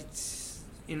like,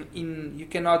 you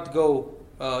cannot go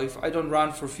if I don't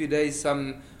run for a few days.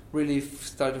 I'm really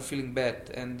started feeling bad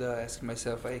and asking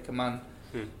myself, hey, come on,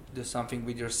 do something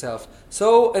with yourself.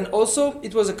 So, and also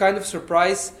it was a kind of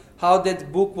surprise how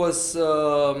that book was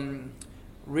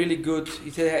really good.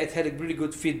 It had a really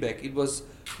good feedback.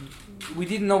 We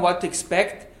didn't know what to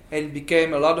expect, and it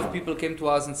became, a lot of people came to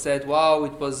us and said, wow,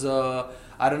 it was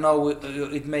I don't know,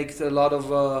 it makes a lot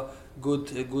of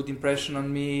good impression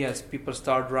on me as people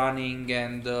start running,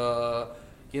 and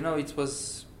you know, it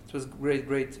was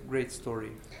great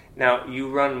story. Now, you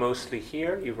run mostly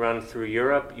here, you run through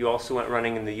Europe, you also went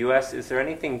running in the US. Is there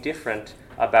anything different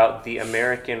about the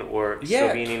American or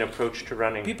Slovenian approach to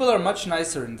running? People are much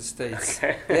nicer in the States.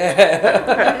 Okay.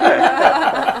 Yeah.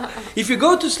 If you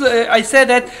go to I said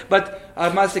that, but I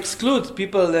must exclude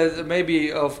people that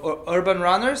maybe of urban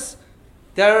runners.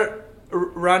 They're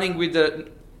running with the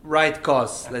right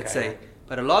cause, let's say.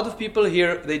 But a lot of people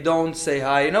here, they don't say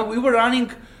hi. You know, we were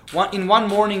running one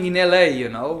morning in LA, you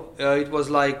know. It was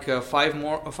like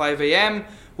 5 a.m.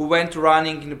 We went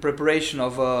running in the preparation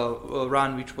of a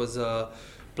run which was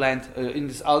planned in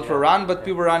this ultra run. But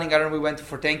we were running, I don't know, we went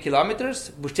for 10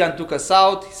 kilometers. Boštjan took us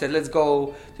out. He said, let's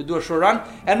go to do a short run.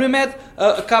 And we met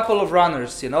a couple of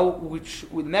runners, you know, which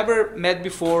we never met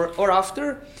before or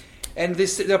after. And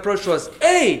the approach was,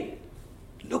 hey,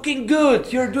 looking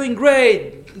good, you're doing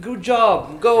great, good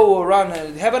job, go run,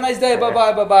 have a nice day,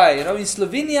 bye-bye. You know, in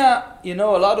Slovenia, you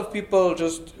know, a lot of people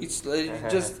just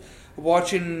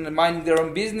watching, minding their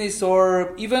own business,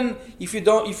 or even if you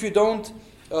don't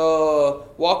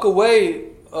walk away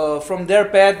from their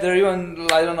path, they're even,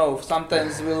 I don't know,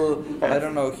 sometimes will, I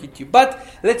don't know, hit you. But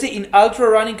let's say in ultra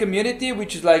running community,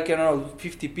 which is like, I don't know,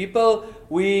 50 people,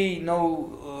 we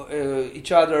know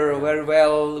each other very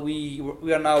well. We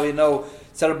are now,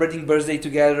 celebrating birthday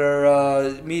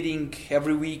together, meeting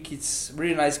every week. It's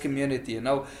really nice community,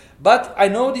 But I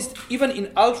noticed even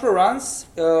in ultra runs,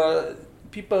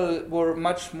 people were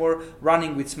much more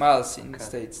running with smiles in the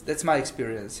States. That's my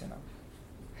experience,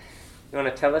 You want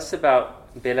to tell us about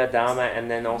Bela Dama and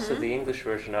then also the English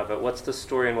version of it? What's the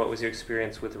story and what was your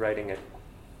experience with writing it?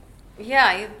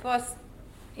 Yeah, it was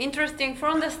interesting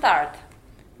from the start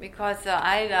because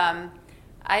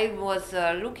I was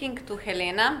looking to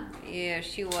Helena.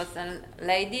 She was a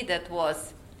lady that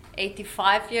was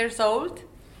 85 years old,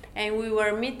 and we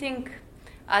were meeting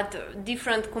at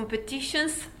different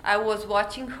competitions. I was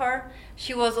watching her.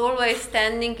 She was always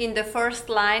standing in the first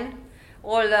line,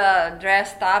 all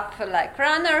dressed up like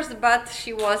runners, but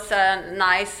she was a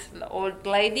nice old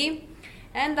lady.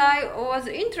 And I was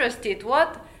interested,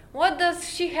 what does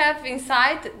she have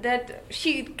inside that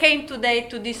she came today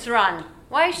to this run?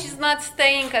 Why she's not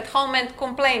staying at home and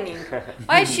complaining?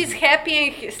 Why she's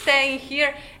happy staying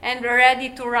here and ready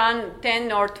to run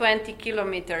 10 or 20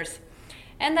 kilometers?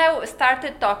 And I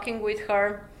started talking with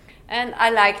her, and I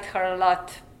liked her a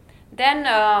lot. Then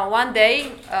one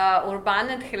day, Urban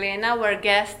and Helena were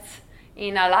guests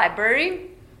in a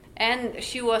library, and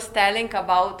she was telling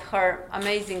about her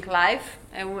amazing life.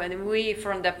 And when we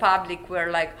from the public were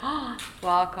like, oh,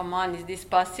 wow, come on, is this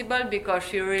possible? Because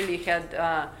she really had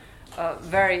a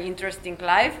very interesting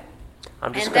life.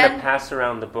 I'm just going to pass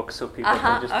around the book so people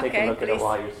can just take a look at it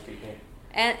while you're speaking.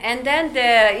 And then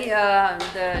the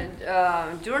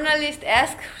journalist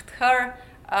asked her,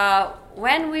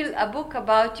 when will a book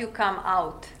about you come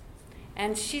out?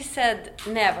 And she said,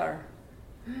 never.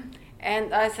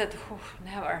 And I said,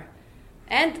 never.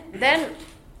 And then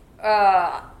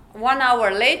 1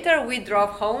 hour later, we drove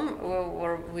home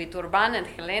with Urban and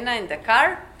Helena in the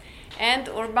car. And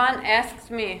Urban asked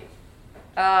me,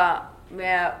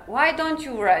 why don't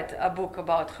you write a book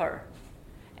about her?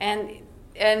 And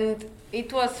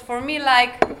it was for me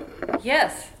like,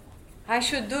 yes, I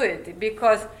should do it,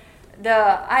 because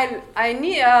I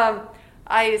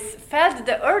felt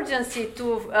the urgency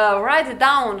to write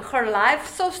down her life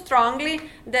so strongly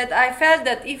that I felt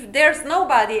that if there's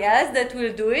nobody else that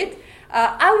will do it,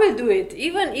 I will do it,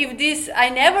 even if I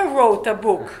never wrote a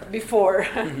book before.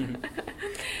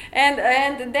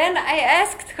 And then I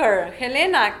asked her,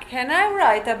 Helena, can I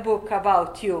write a book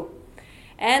about you?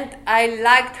 And I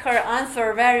liked her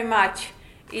answer very much.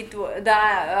 The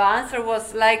answer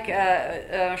was like,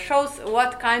 shows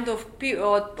what kind of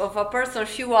a person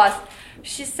she was.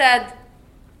 She said,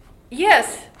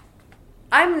 yes,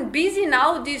 I'm busy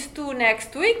now these 2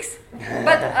 next weeks,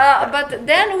 but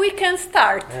then we can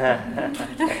start.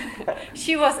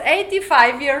 She was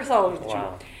 85 years old.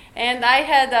 Wow. And I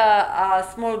had a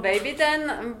small baby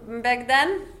back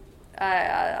then,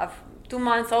 2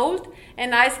 months old,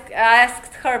 and I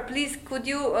asked her, please, could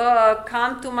you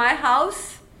come to my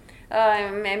house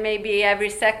maybe every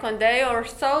second day or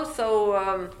so,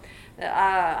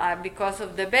 because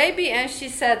of the baby? And she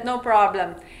said, no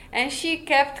problem. And she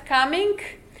kept coming.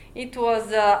 It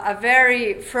was a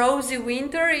very frozy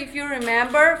winter, if you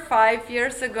remember, 5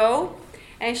 years ago.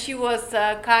 And she was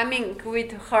coming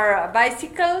with her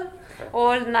bicycle,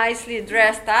 all nicely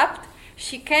dressed up.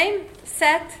 She came,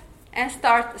 sat, and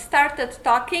started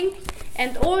talking,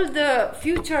 and all the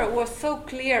future was so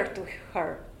clear to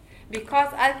her,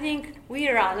 because I think we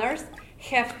runners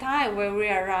have time when we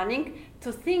are running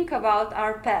to think about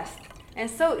our past, and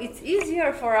so it's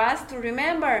easier for us to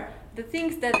remember the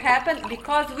things that happened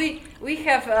because we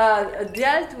have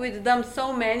dealt with them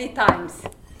so many times.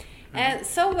 And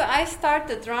so I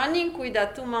started running with a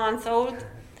 2 months old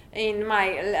in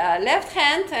my left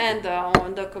hand and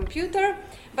on the computer,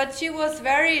 but she was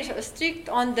very strict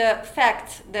on the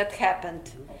facts that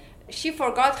happened. She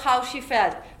forgot how she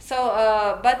felt. So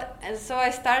I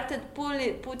started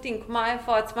putting my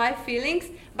thoughts, my feelings,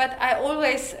 but I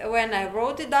always, when I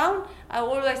wrote it down, I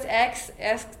always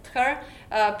asked her,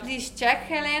 please check,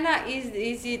 Helena, is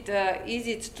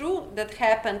it true that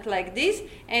happened like this?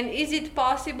 And is it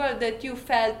possible that you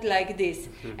felt like this?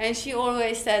 And she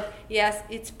always said, yes,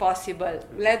 it's possible.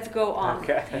 Let's go on.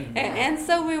 Okay. And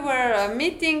so we were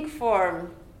meeting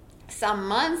for some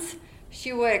months.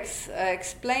 She was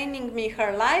explaining me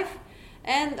her life,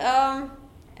 and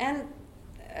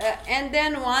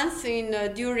then once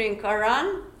during a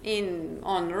run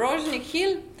on Rozhnik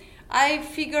Hill, I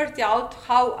figured out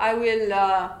how I will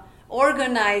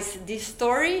organize this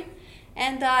story,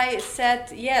 and I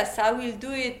said, yes, I will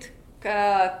do it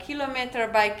kilometer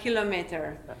by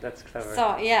kilometer. That's clever.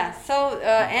 So yeah,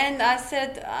 and I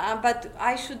said, but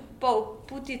I should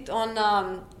put it on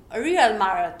a real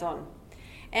marathon.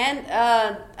 And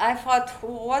I thought,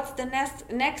 what's the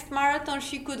next marathon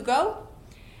she could go?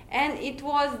 And it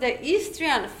was the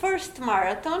Istrian first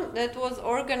marathon that was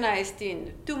organized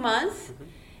in 2 months.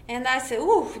 And I said,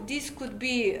 this could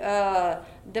be a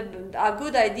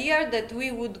good idea that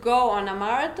we would go on a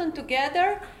marathon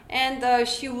together, and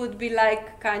she would be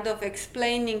like kind of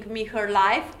explaining me her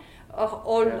life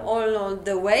all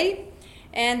the way.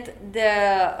 And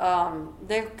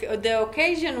the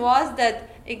occasion was that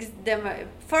the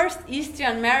first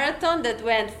Istrian marathon that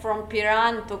went from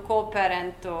Piran to Koper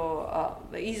and to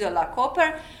Isola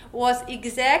Koper was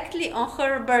exactly on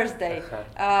her birthday.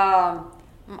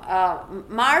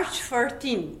 March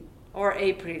 13 or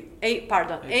April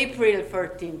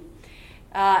 13.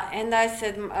 And I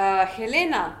said,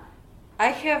 Helena, I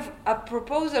have a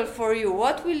proposal for you.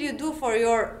 What will you do for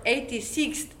your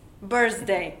 86th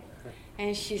birthday?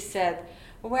 And she said,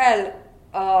 well,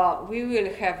 we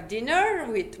will have dinner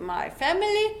with my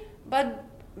family, but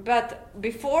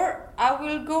before I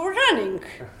will go running.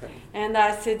 And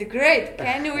I said, great,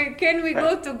 can we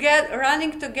go together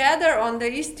running together on the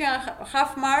Istrian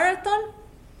half marathon?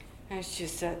 And she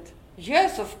said,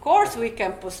 yes, of course we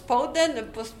can postpone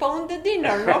the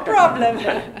dinner, no problem.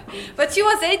 But she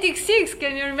was 86,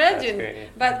 can you imagine? That's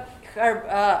great. But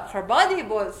her body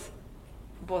was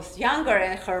younger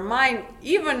and her mind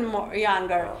even more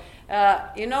younger.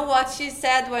 You know what she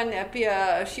said when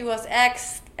she was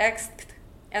asked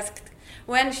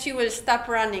when she will stop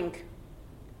running?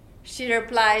 She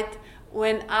replied,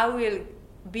 when I will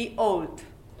be old.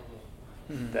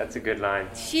 That's a good line.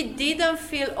 She didn't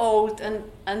feel old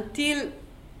until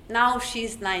now.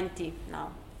 She's 90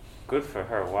 now. Good for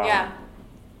her. Wow. Yeah.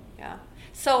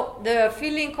 So the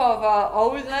feeling of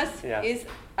oldness is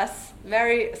a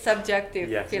very subjective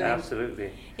feeling. Yes,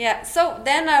 absolutely. Yeah. So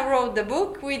then I wrote the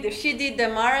book. She did the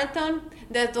marathon.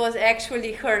 That was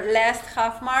actually her last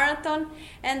half marathon.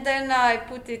 And then I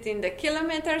put it in the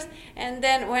kilometers. And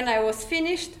then when I was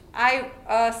finished, I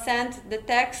sent the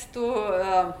text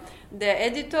to the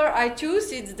editor I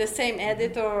choose. It's the same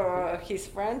editor, his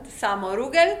friend, Samo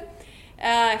Rugel.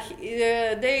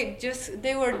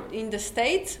 They were in the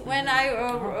States when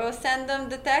I sent them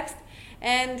the text.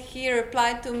 And he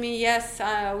replied to me, yes,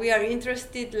 we are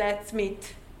interested, let's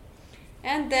meet.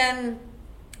 And then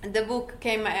the book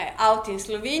came out in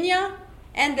Slovenia,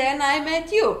 and then I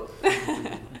met you.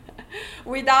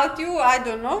 Without you, I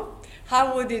don't know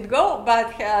how would it go,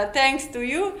 but thanks to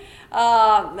you,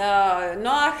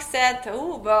 Noach said,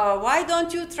 why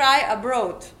don't you try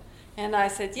abroad? And I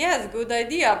said, yes, good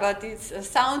idea, but it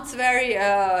sounds very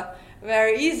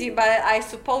easy, but I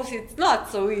suppose it's not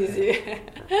so easy.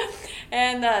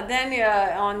 And then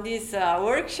on this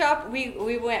workshop, we've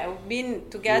been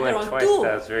together on twice. 2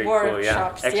 That's very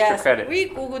workshops. Cool, yeah. Extra credit. We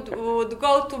would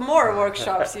go to more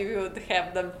workshops if you would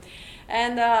have them.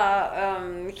 And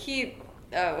he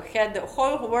had the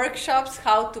whole workshops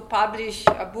how to publish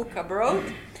a book abroad.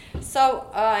 So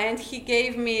and he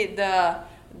gave me the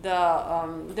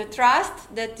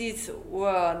trust that is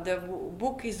the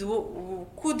book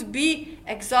could be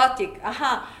exotic.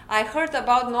 I heard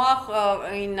about Noach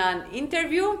in an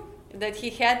interview that he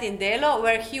had in Delo,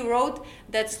 where he wrote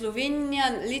that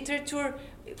Slovenian literature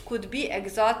could be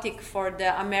exotic for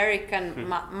the American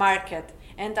market,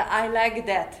 and I like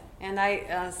that. And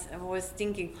I was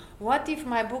thinking, what if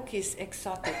my book is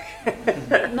exotic?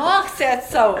 Noach said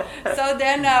so. So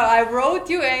then I wrote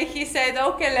you, and he said,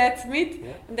 okay, let's meet.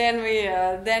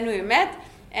 Yeah. Then we met.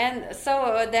 And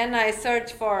so then I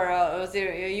searched for,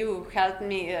 you helped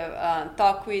me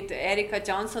talk with Erika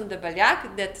Johnson de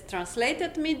Baljac that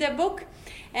translated me the book.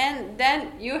 And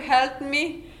then you helped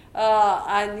me,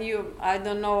 and you, I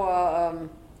don't know,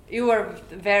 you were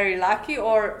very lucky,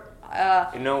 or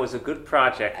it was a good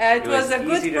project. It was a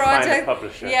good easy project. To find a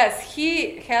publisher. Yes,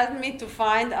 he helped me to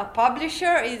find a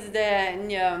publisher. Is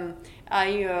the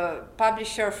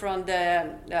publisher from the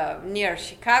near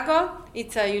Chicago.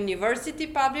 It's a university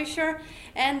publisher,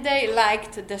 and they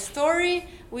liked the story.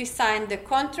 We signed the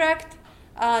contract.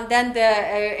 Then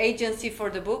the agency for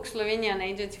the book, Slovenian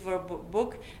agency for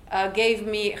book, gave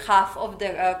me half of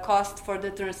the cost for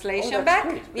the translation back.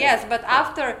 Great. Yes, but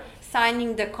after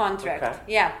signing the contract,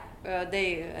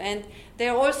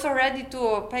 they're also ready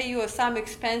to pay you some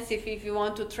expense if you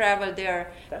want to travel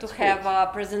there. That's to have a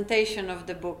presentation of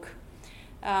the book.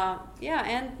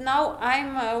 And now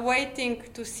I'm waiting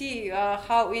to see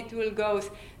how it will go.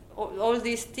 all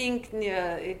these things,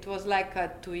 it was like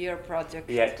a 2-year project.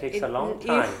 Yeah, it takes a long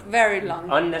time. Very long.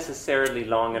 Unnecessarily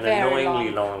long and Very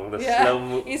annoyingly long. The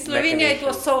slow In Slovenia it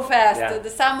was so fast. Yeah. The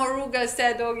Samo Rugal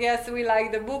said, oh yes, we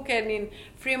like the book, and in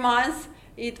 3 months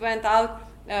it went out.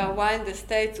 While in the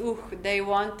States, they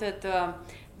wanted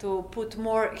to put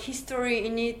more history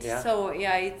in it. Yeah. So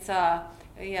it's a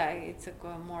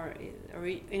more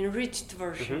enriched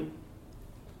version. Mm-hmm.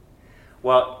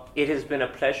 Well, it has been a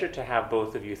pleasure to have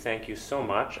both of you. Thank you so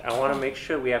much. I want to make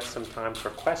sure we have some time for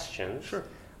questions. Sure.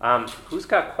 Who's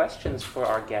got questions for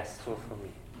our guests or for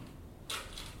me?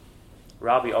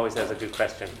 Robbie always has a good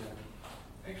question.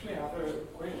 Actually, I have a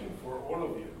question for all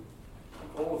of you.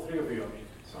 All 3 of you, I mean.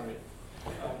 Sorry.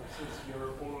 Since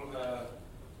you're all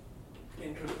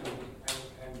interesting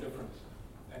and different.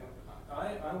 And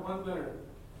I wonder,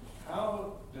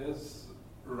 how does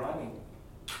running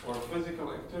or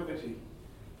physical activity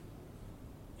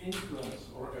influence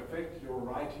or affect your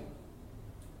writing?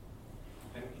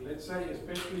 And let's say,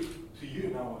 especially to you,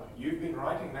 Noah, you've been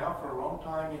writing now for a long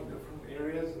time in different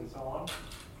areas and so on,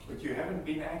 but you haven't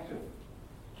been active.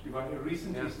 You've only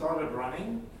recently started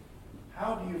running.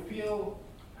 How do you feel?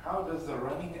 How does the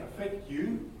running affect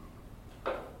you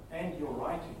and your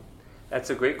writing?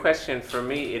 That's a great question. For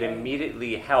me, it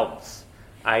immediately helps.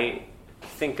 I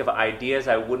think of ideas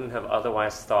I wouldn't have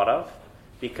otherwise thought of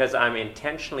because I'm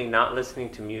intentionally not listening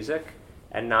to music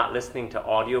and not listening to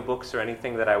audiobooks or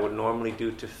anything that I would normally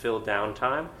do to fill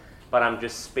downtime, but I'm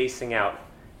just spacing out.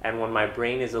 And when my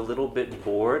brain is a little bit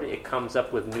bored, it comes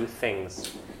up with new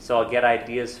things. So I'll get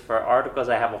ideas for articles.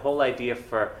 I have a whole idea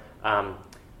for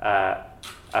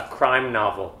a crime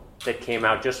novel that came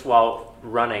out just while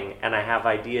running, and I have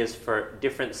ideas for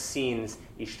different scenes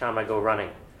each time I go running.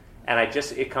 And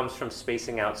it comes from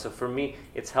spacing out. So for me,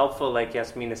 it's helpful, like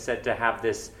Yasmina said, to have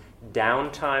this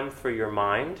downtime for your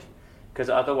mind, because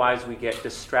otherwise we get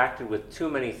distracted with too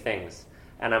many things.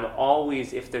 And I'm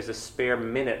always, if there's a spare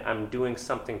minute, I'm doing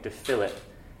something to fill it.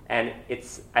 And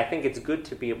I think it's good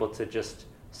to be able to just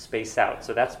space out.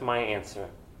 So that's my answer.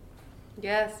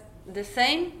 Yes, the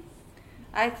same.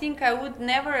 I think I would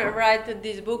never write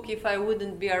this book if I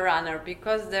wouldn't be a runner,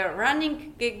 because the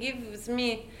running gives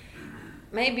me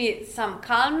maybe some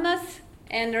calmness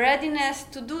and readiness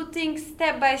to do things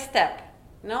step by step,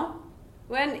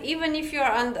 even if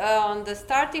you're on the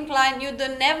starting line, you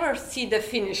don't never see the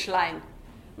finish line,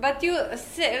 but you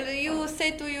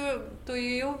say to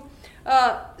you,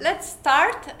 let's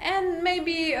start, and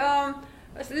maybe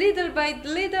little by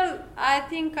little, I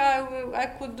think I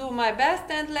could do my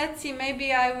best, and let's see,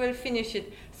 maybe I will finish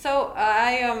it. So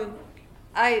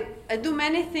I do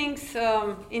many things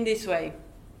in this way.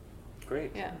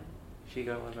 Great. Yeah.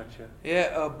 Shiga, what about you?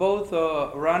 Yeah, both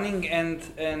running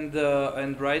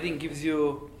and writing gives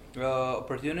you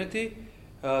opportunity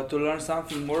to learn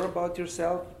something more about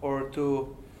yourself, or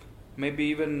to maybe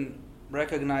even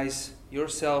recognize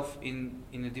yourself in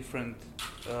a different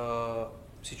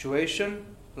situation,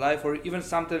 life, or even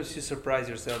sometimes you surprise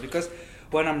yourself. Because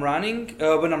when I'm writing,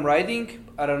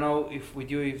 I don't know if with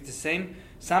you it's the same.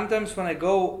 Sometimes when I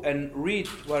go and read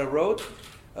what I wrote,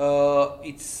 got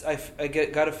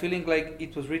a feeling like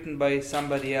it was written by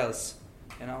somebody else.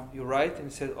 You write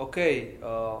and said, okay,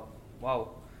 wow,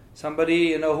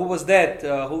 somebody, who was that?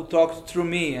 Who talked through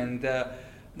me? And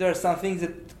there are some things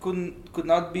that could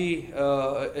not be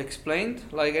explained.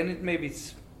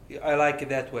 I like it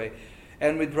that way.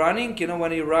 And with running,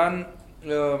 when you run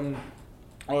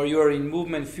or you are in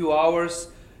movement few hours,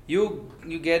 you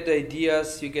get the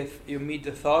ideas, you meet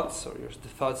the thoughts, or the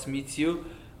thoughts meets you.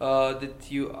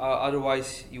 That you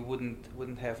otherwise you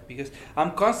wouldn't have, because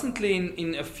I'm constantly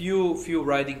in a few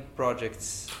writing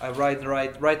projects. I write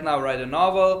right now a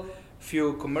novel,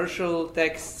 few commercial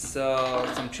texts,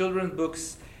 some children's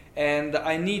books, and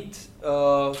I need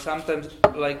sometimes,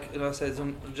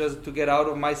 just to get out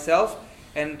of myself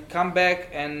and come back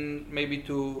and maybe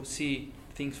to see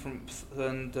things from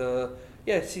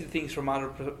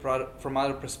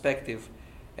other perspective,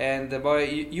 and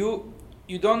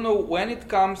you don't know when it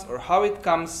comes or how it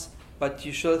comes, but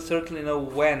you should certainly know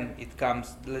when it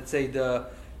comes. Let's say the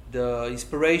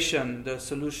inspiration, the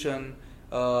solution,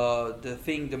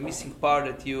 the missing part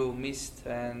that you missed,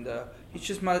 and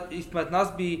it might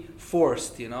not be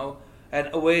forced, and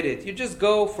awaited. You just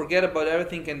go, forget about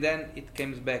everything, and then it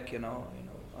comes back,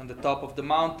 on the top of the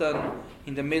mountain,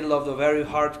 in the middle of the very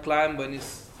hard climb, when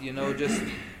it's, just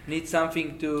need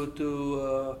something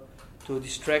to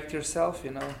distract yourself,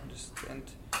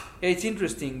 it's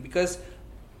interesting, because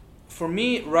for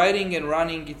me, writing and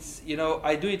running, it's,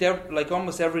 I do it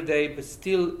almost every day, but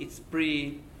still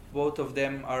both of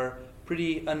them are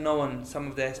pretty unknown. Some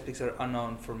of the aspects are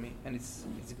unknown for me, and it's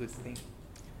a good thing.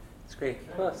 It's great.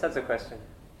 Who else has a question?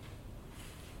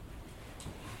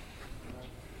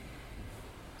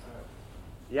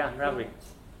 Yeah, Ravi.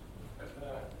 Just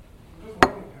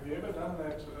wondering, have you ever done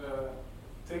that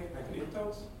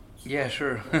Technagrinto's? Yeah,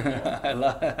 sure.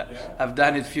 Yeah? I've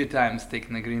done it a few times,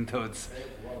 taking green toads. Okay,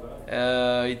 well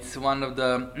done. It's one of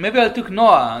the. Maybe I took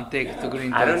Noah and take the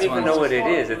green toads. I don't even once. know what it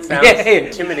is. It sounds Yeah.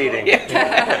 intimidating.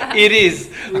 It is.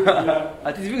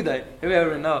 At this big day, maybe I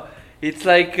don't know. It's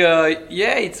like,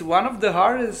 it's one of the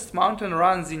hardest mountain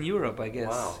runs in Europe, I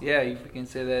guess. Wow. Yeah, if you can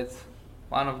say that.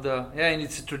 One of the, and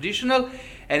it's traditional,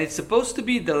 and it's supposed to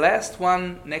be the last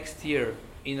one next year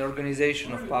in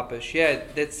organization of Papesh. Yeah,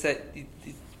 that's said, it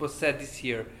was said this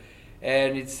year,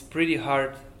 and it's pretty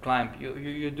hard climb.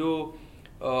 You do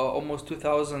almost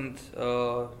 2,000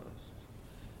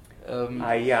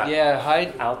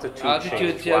 height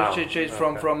Altitude change. Wow. change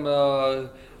from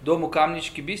Dom u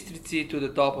Kamniški Bistrici to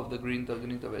the top of the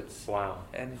Grintovec. Wow.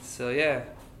 And it's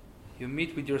you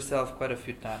meet with yourself quite a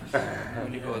few times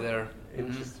when you go there.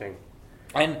 Interesting.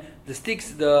 And the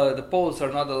sticks, the poles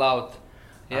are not allowed.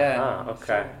 Yeah.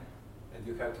 Okay. And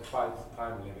you have to fight the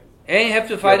time limit. And you have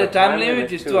to fight Yeah, the the time time limit.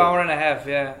 limit It's too. 2 hours and a half.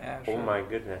 Yeah. Oh Sure. my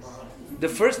goodness. The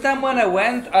first time when I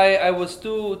went, I was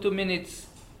 2 minutes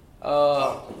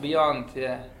beyond.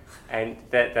 Yeah. And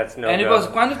that's no. And it was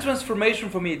quite a transformation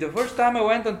for me. The first time I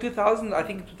went on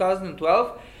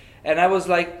 2012, and I was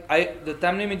like, the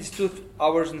time limit is 2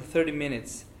 hours and 30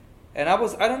 minutes. And I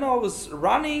was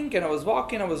running and I was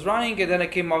walking, I was running, and then I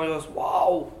came up and I was,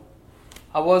 wow.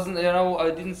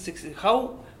 I didn't succeed.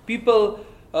 How people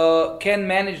can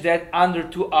manage that under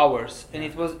 2 hours. And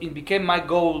it became my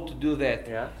goal to do that.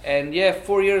 Yeah. And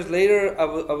 4 years later, I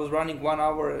was running 1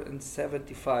 hour and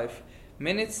 75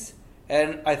 minutes.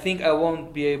 And I think I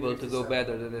won't be able to go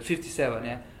better than that. 57,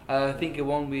 yeah. I think I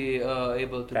won't be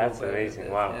able to That's go better. amazing,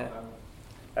 than wow. Yeah.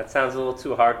 That sounds a little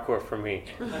too hardcore for me.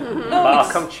 But I'll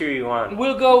come cheer you on.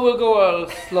 We'll go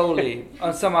slowly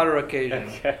on some other occasion.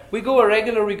 Okay. We go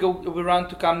regular. We run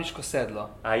to Kamniško Sedlo.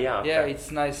 Okay. Yeah,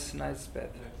 it's nice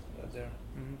path there.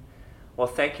 Mhm. Well,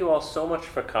 thank you all so much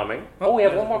for coming. Oh, we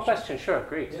have one more question. Sure,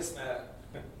 great. Yes,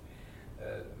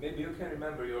 maybe you can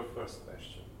remember your first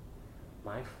question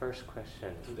My first question.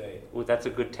 today. Ooh, that's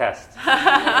a good test.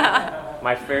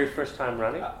 My very first time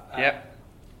running? Yeah.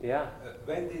 Yeah.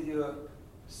 When did you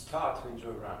start to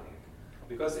enjoy running?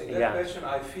 Because in that Yeah. question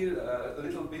I feel a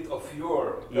little bit of your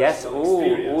Yes, personal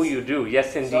experience. oh, you do. Yes,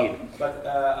 indeed. So, but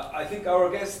I think our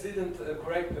guest didn't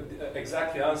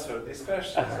exactly answer this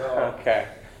question, so Okay.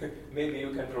 maybe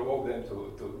you can provoke them to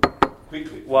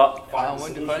quickly Well, find I a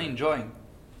want to solution. find enjoying.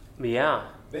 Yeah.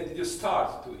 When did you start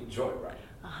to enjoy running?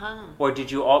 Or did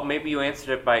you all? Maybe you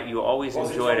answered it by you always Was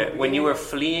it enjoyed from it the when you were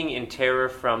beginning? fleeing in terror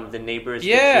from the neighbors that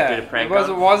Yeah, you did a prank it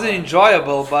on. wasn't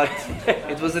enjoyable, but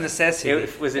it was a necessity.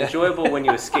 It was enjoyable when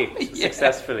you escaped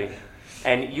successfully,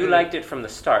 and you liked it from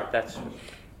the start. That's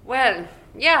Well,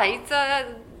 yeah, it's a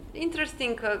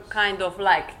interesting kind of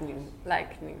liking.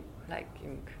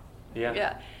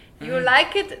 yeah. You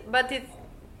like it, but it's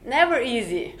never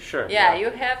easy. Sure, Yeah, yeah. you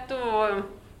have to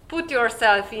put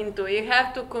yourself into. You have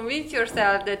to convince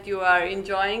yourself that you are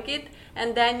enjoying it,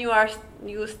 and then you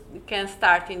can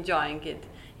start enjoying it.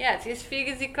 Yes, it's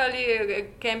physically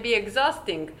can be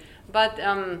exhausting, but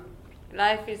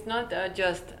life is not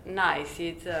just nice.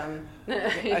 It's.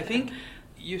 I think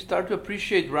you start to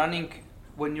appreciate running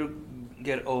when you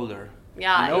get older.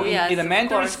 Yeah, You know, yes, in of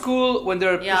elementary course. school, when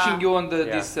they're Yeah. pushing you on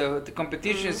the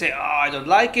competition, you say, "Oh, I don't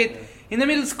like it." In the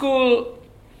middle school,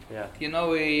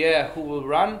 Yeah. who will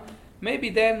run? Maybe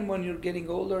then, when you're getting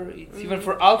older, it's even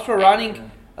for ultra running.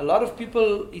 A lot of people,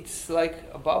 it's like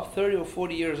about 30 or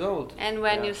 40 years old. And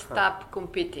when Yeah. you stop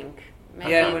competing,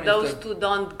 maybe Yeah, when you those stop- two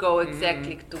don't go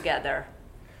exactly together.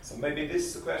 So maybe this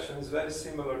question is very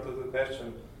similar to the question,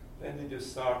 when did you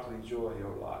start to enjoy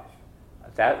your life?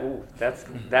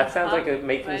 That sounds like a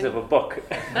makings of a book.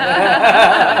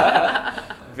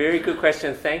 Very good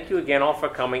question. Thank you again all for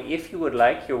coming. If you would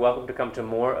like, you're welcome to come to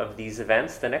more of these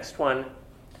events. The next one,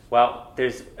 well,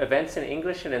 there's events in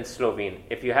English and in Slovene.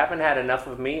 If you haven't had enough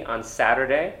of me, on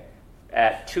Saturday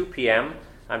at 2 p.m.,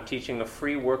 I'm teaching a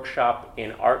free workshop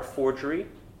in art forgery,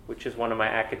 which is one of my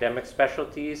academic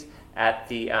specialties, at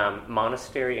the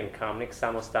monastery in Kamnik,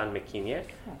 Samostan Mekinje,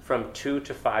 from 2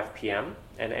 to 5 p.m.,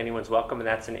 and anyone's welcome, and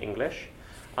that's in English.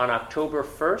 On October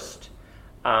 1st,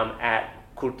 at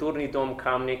Kulturni Dom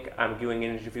Kamnik, I'm doing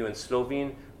an interview in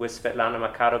Slovene with Svetlana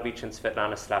Makarovic and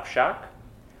Svetlana Slapšák.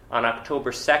 On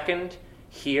October 2nd,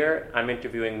 here, I'm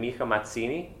interviewing Miha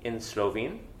Mazzini in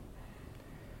Slovene.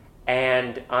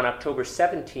 And on October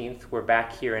 17th, we're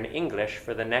back here in English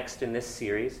for the next in this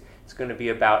series. It's going to be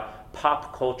about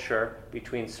pop culture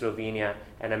between Slovenia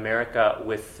and America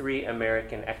with 3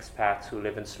 American expats who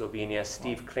live in Slovenia.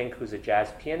 Steve Klink, who's a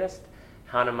jazz pianist,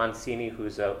 Hannah Mancini,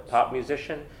 who's a pop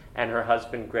musician, and her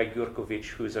husband, Greg Jurkovic,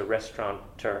 who's a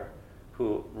restaurateur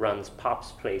who runs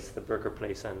Pop's Place, the burger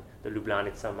place, and the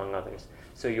Ljubljanica, among others.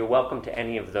 So you're welcome to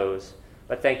any of those.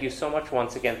 But thank you so much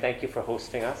once again. Thank you for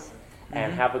hosting us,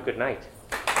 and have a good night.